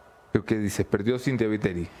 ¿Qué dices? ¿Perdió Cintia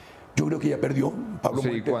Viteri? Yo creo que ya perdió. Pablo sí,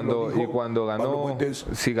 Montes cuando ganó,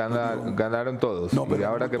 sí ganaron todos. No, pero y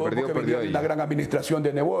ahora que perdió ella. La gran administración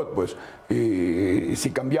de nuevos, pues,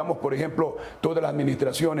 si cambiamos, por ejemplo, todas las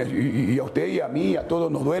administraciones, y a usted y a mí, a todos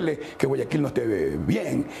nos duele que Guayaquil no esté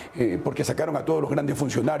bien, porque sacaron a todos los grandes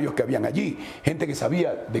funcionarios que habían allí, gente que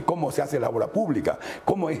sabía de cómo se hace la obra pública,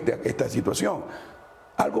 cómo es esta situación.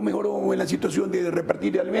 Algo mejoró en la situación de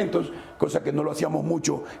repartir alimentos, cosa que no lo hacíamos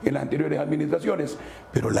mucho en las anteriores administraciones,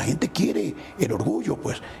 pero la gente quiere el orgullo,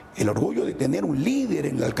 pues, el orgullo de tener un líder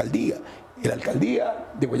en la alcaldía. La alcaldía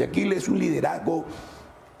de Guayaquil es un liderazgo,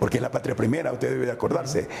 porque es la patria primera, usted debe de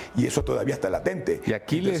acordarse, y eso todavía está latente. ¿Y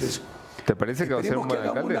Aquiles, te parece que va a ser un buen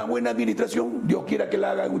alcalde? Una buena administración, Dios quiera que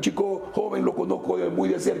la haga, un chico joven, lo conozco muy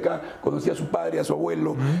de cerca, conocí a su padre, a su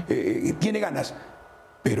abuelo, tiene ganas.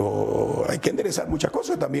 Pero hay que enderezar muchas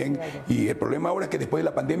cosas también. Y el problema ahora es que después de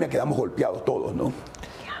la pandemia quedamos golpeados todos, ¿no?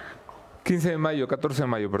 14 de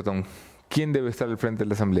mayo, perdón. ¿Quién debe estar al frente de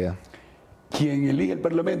la Asamblea? Quien elige el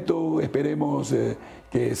Parlamento, esperemos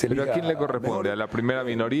que se elija. ¿Pero a quién le corresponde? Mejor. ¿A la primera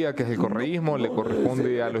minoría, que es el correísmo? ¿Le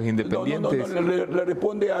corresponde a los independientes? No, le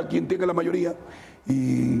responde a quien tenga la mayoría.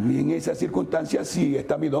 Y en esas circunstancias sí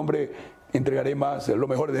está mi nombre entregaré más, lo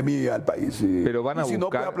mejor de mí al país. Pero van a si buscar, no,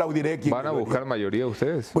 pues aplaudiré. ¿Van a buscar mayoría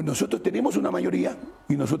ustedes? Pues nosotros tenemos una mayoría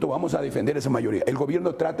y nosotros vamos a defender esa mayoría. El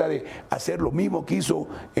gobierno trata de hacer lo mismo que hizo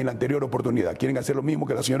en la anterior oportunidad. Quieren hacer lo mismo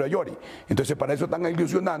que la señora Yori. Entonces, para eso están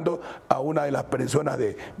ilusionando a una de las personas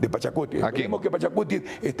de Pachacuti. Creemos que Pachacuti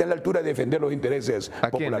está en la altura de defender los intereses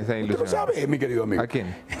populares. ¿A quién Usted lo sabe, mi querido amigo. ¿A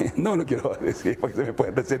quién? No lo quiero decir porque se me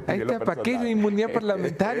puede resentir. Ahí está, ¿para qué la inmunidad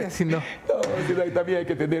parlamentaria si no? No, también hay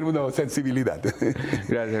que tener una sensibilidad.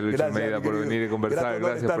 Gracias, Luis Almeida, por venir y conversar.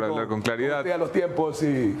 Gracias por hablar con claridad. A los tiempos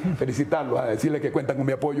y felicitarlos, a decirles que cuentan con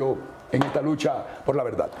mi apoyo en esta lucha por la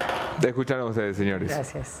verdad. Te escucharon ustedes, señores.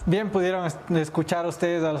 Gracias. Bien, pudieron escuchar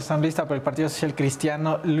ustedes al asambleísta por el Partido Social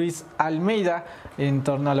Cristiano, Luis Almeida, en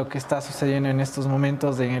torno a lo que está sucediendo en estos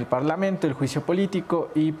momentos en el Parlamento, el juicio político,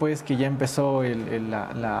 y pues que ya empezó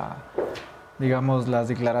digamos, las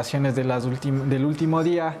declaraciones de del último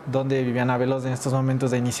día, donde Viviana Veloz en estos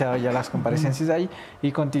momentos ha iniciado ya las comparecencias de ahí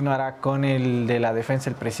y continuará con el de la defensa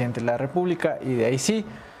del presidente de la República, y de ahí sí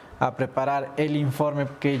a preparar el informe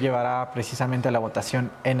que llevará precisamente a la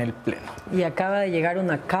votación en el Pleno. Y acaba de llegar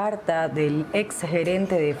una carta del ex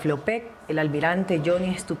gerente de Flopec, el almirante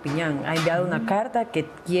Johnny Estupiñán. Ha enviado una carta que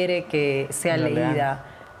quiere que sea leída.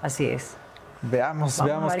 Así es. Veamos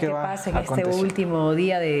qué pasa en este último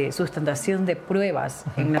día de sustentación de pruebas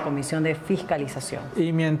en la Comisión de Fiscalización.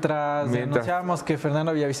 Y mientras anunciábamos que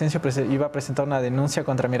Fernando Villavicencio iba a presentar una denuncia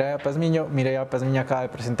contra Mireya Pazmiño, Mireya Pazmiño acaba de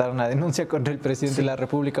presentar una denuncia contra el presidente de la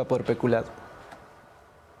República por peculado.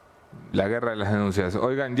 La guerra de las denuncias.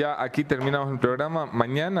 Oigan, ya aquí terminamos el programa.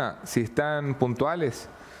 Mañana, si están puntuales,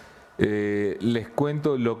 les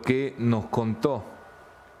cuento lo que nos contó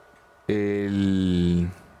el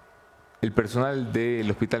personal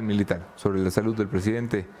del Hospital Militar sobre la salud del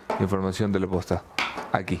presidente. Información de la posta.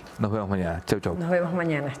 Aquí. Nos vemos mañana. Chau, chau. Nos vemos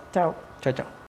mañana. Chau. Chau, chau.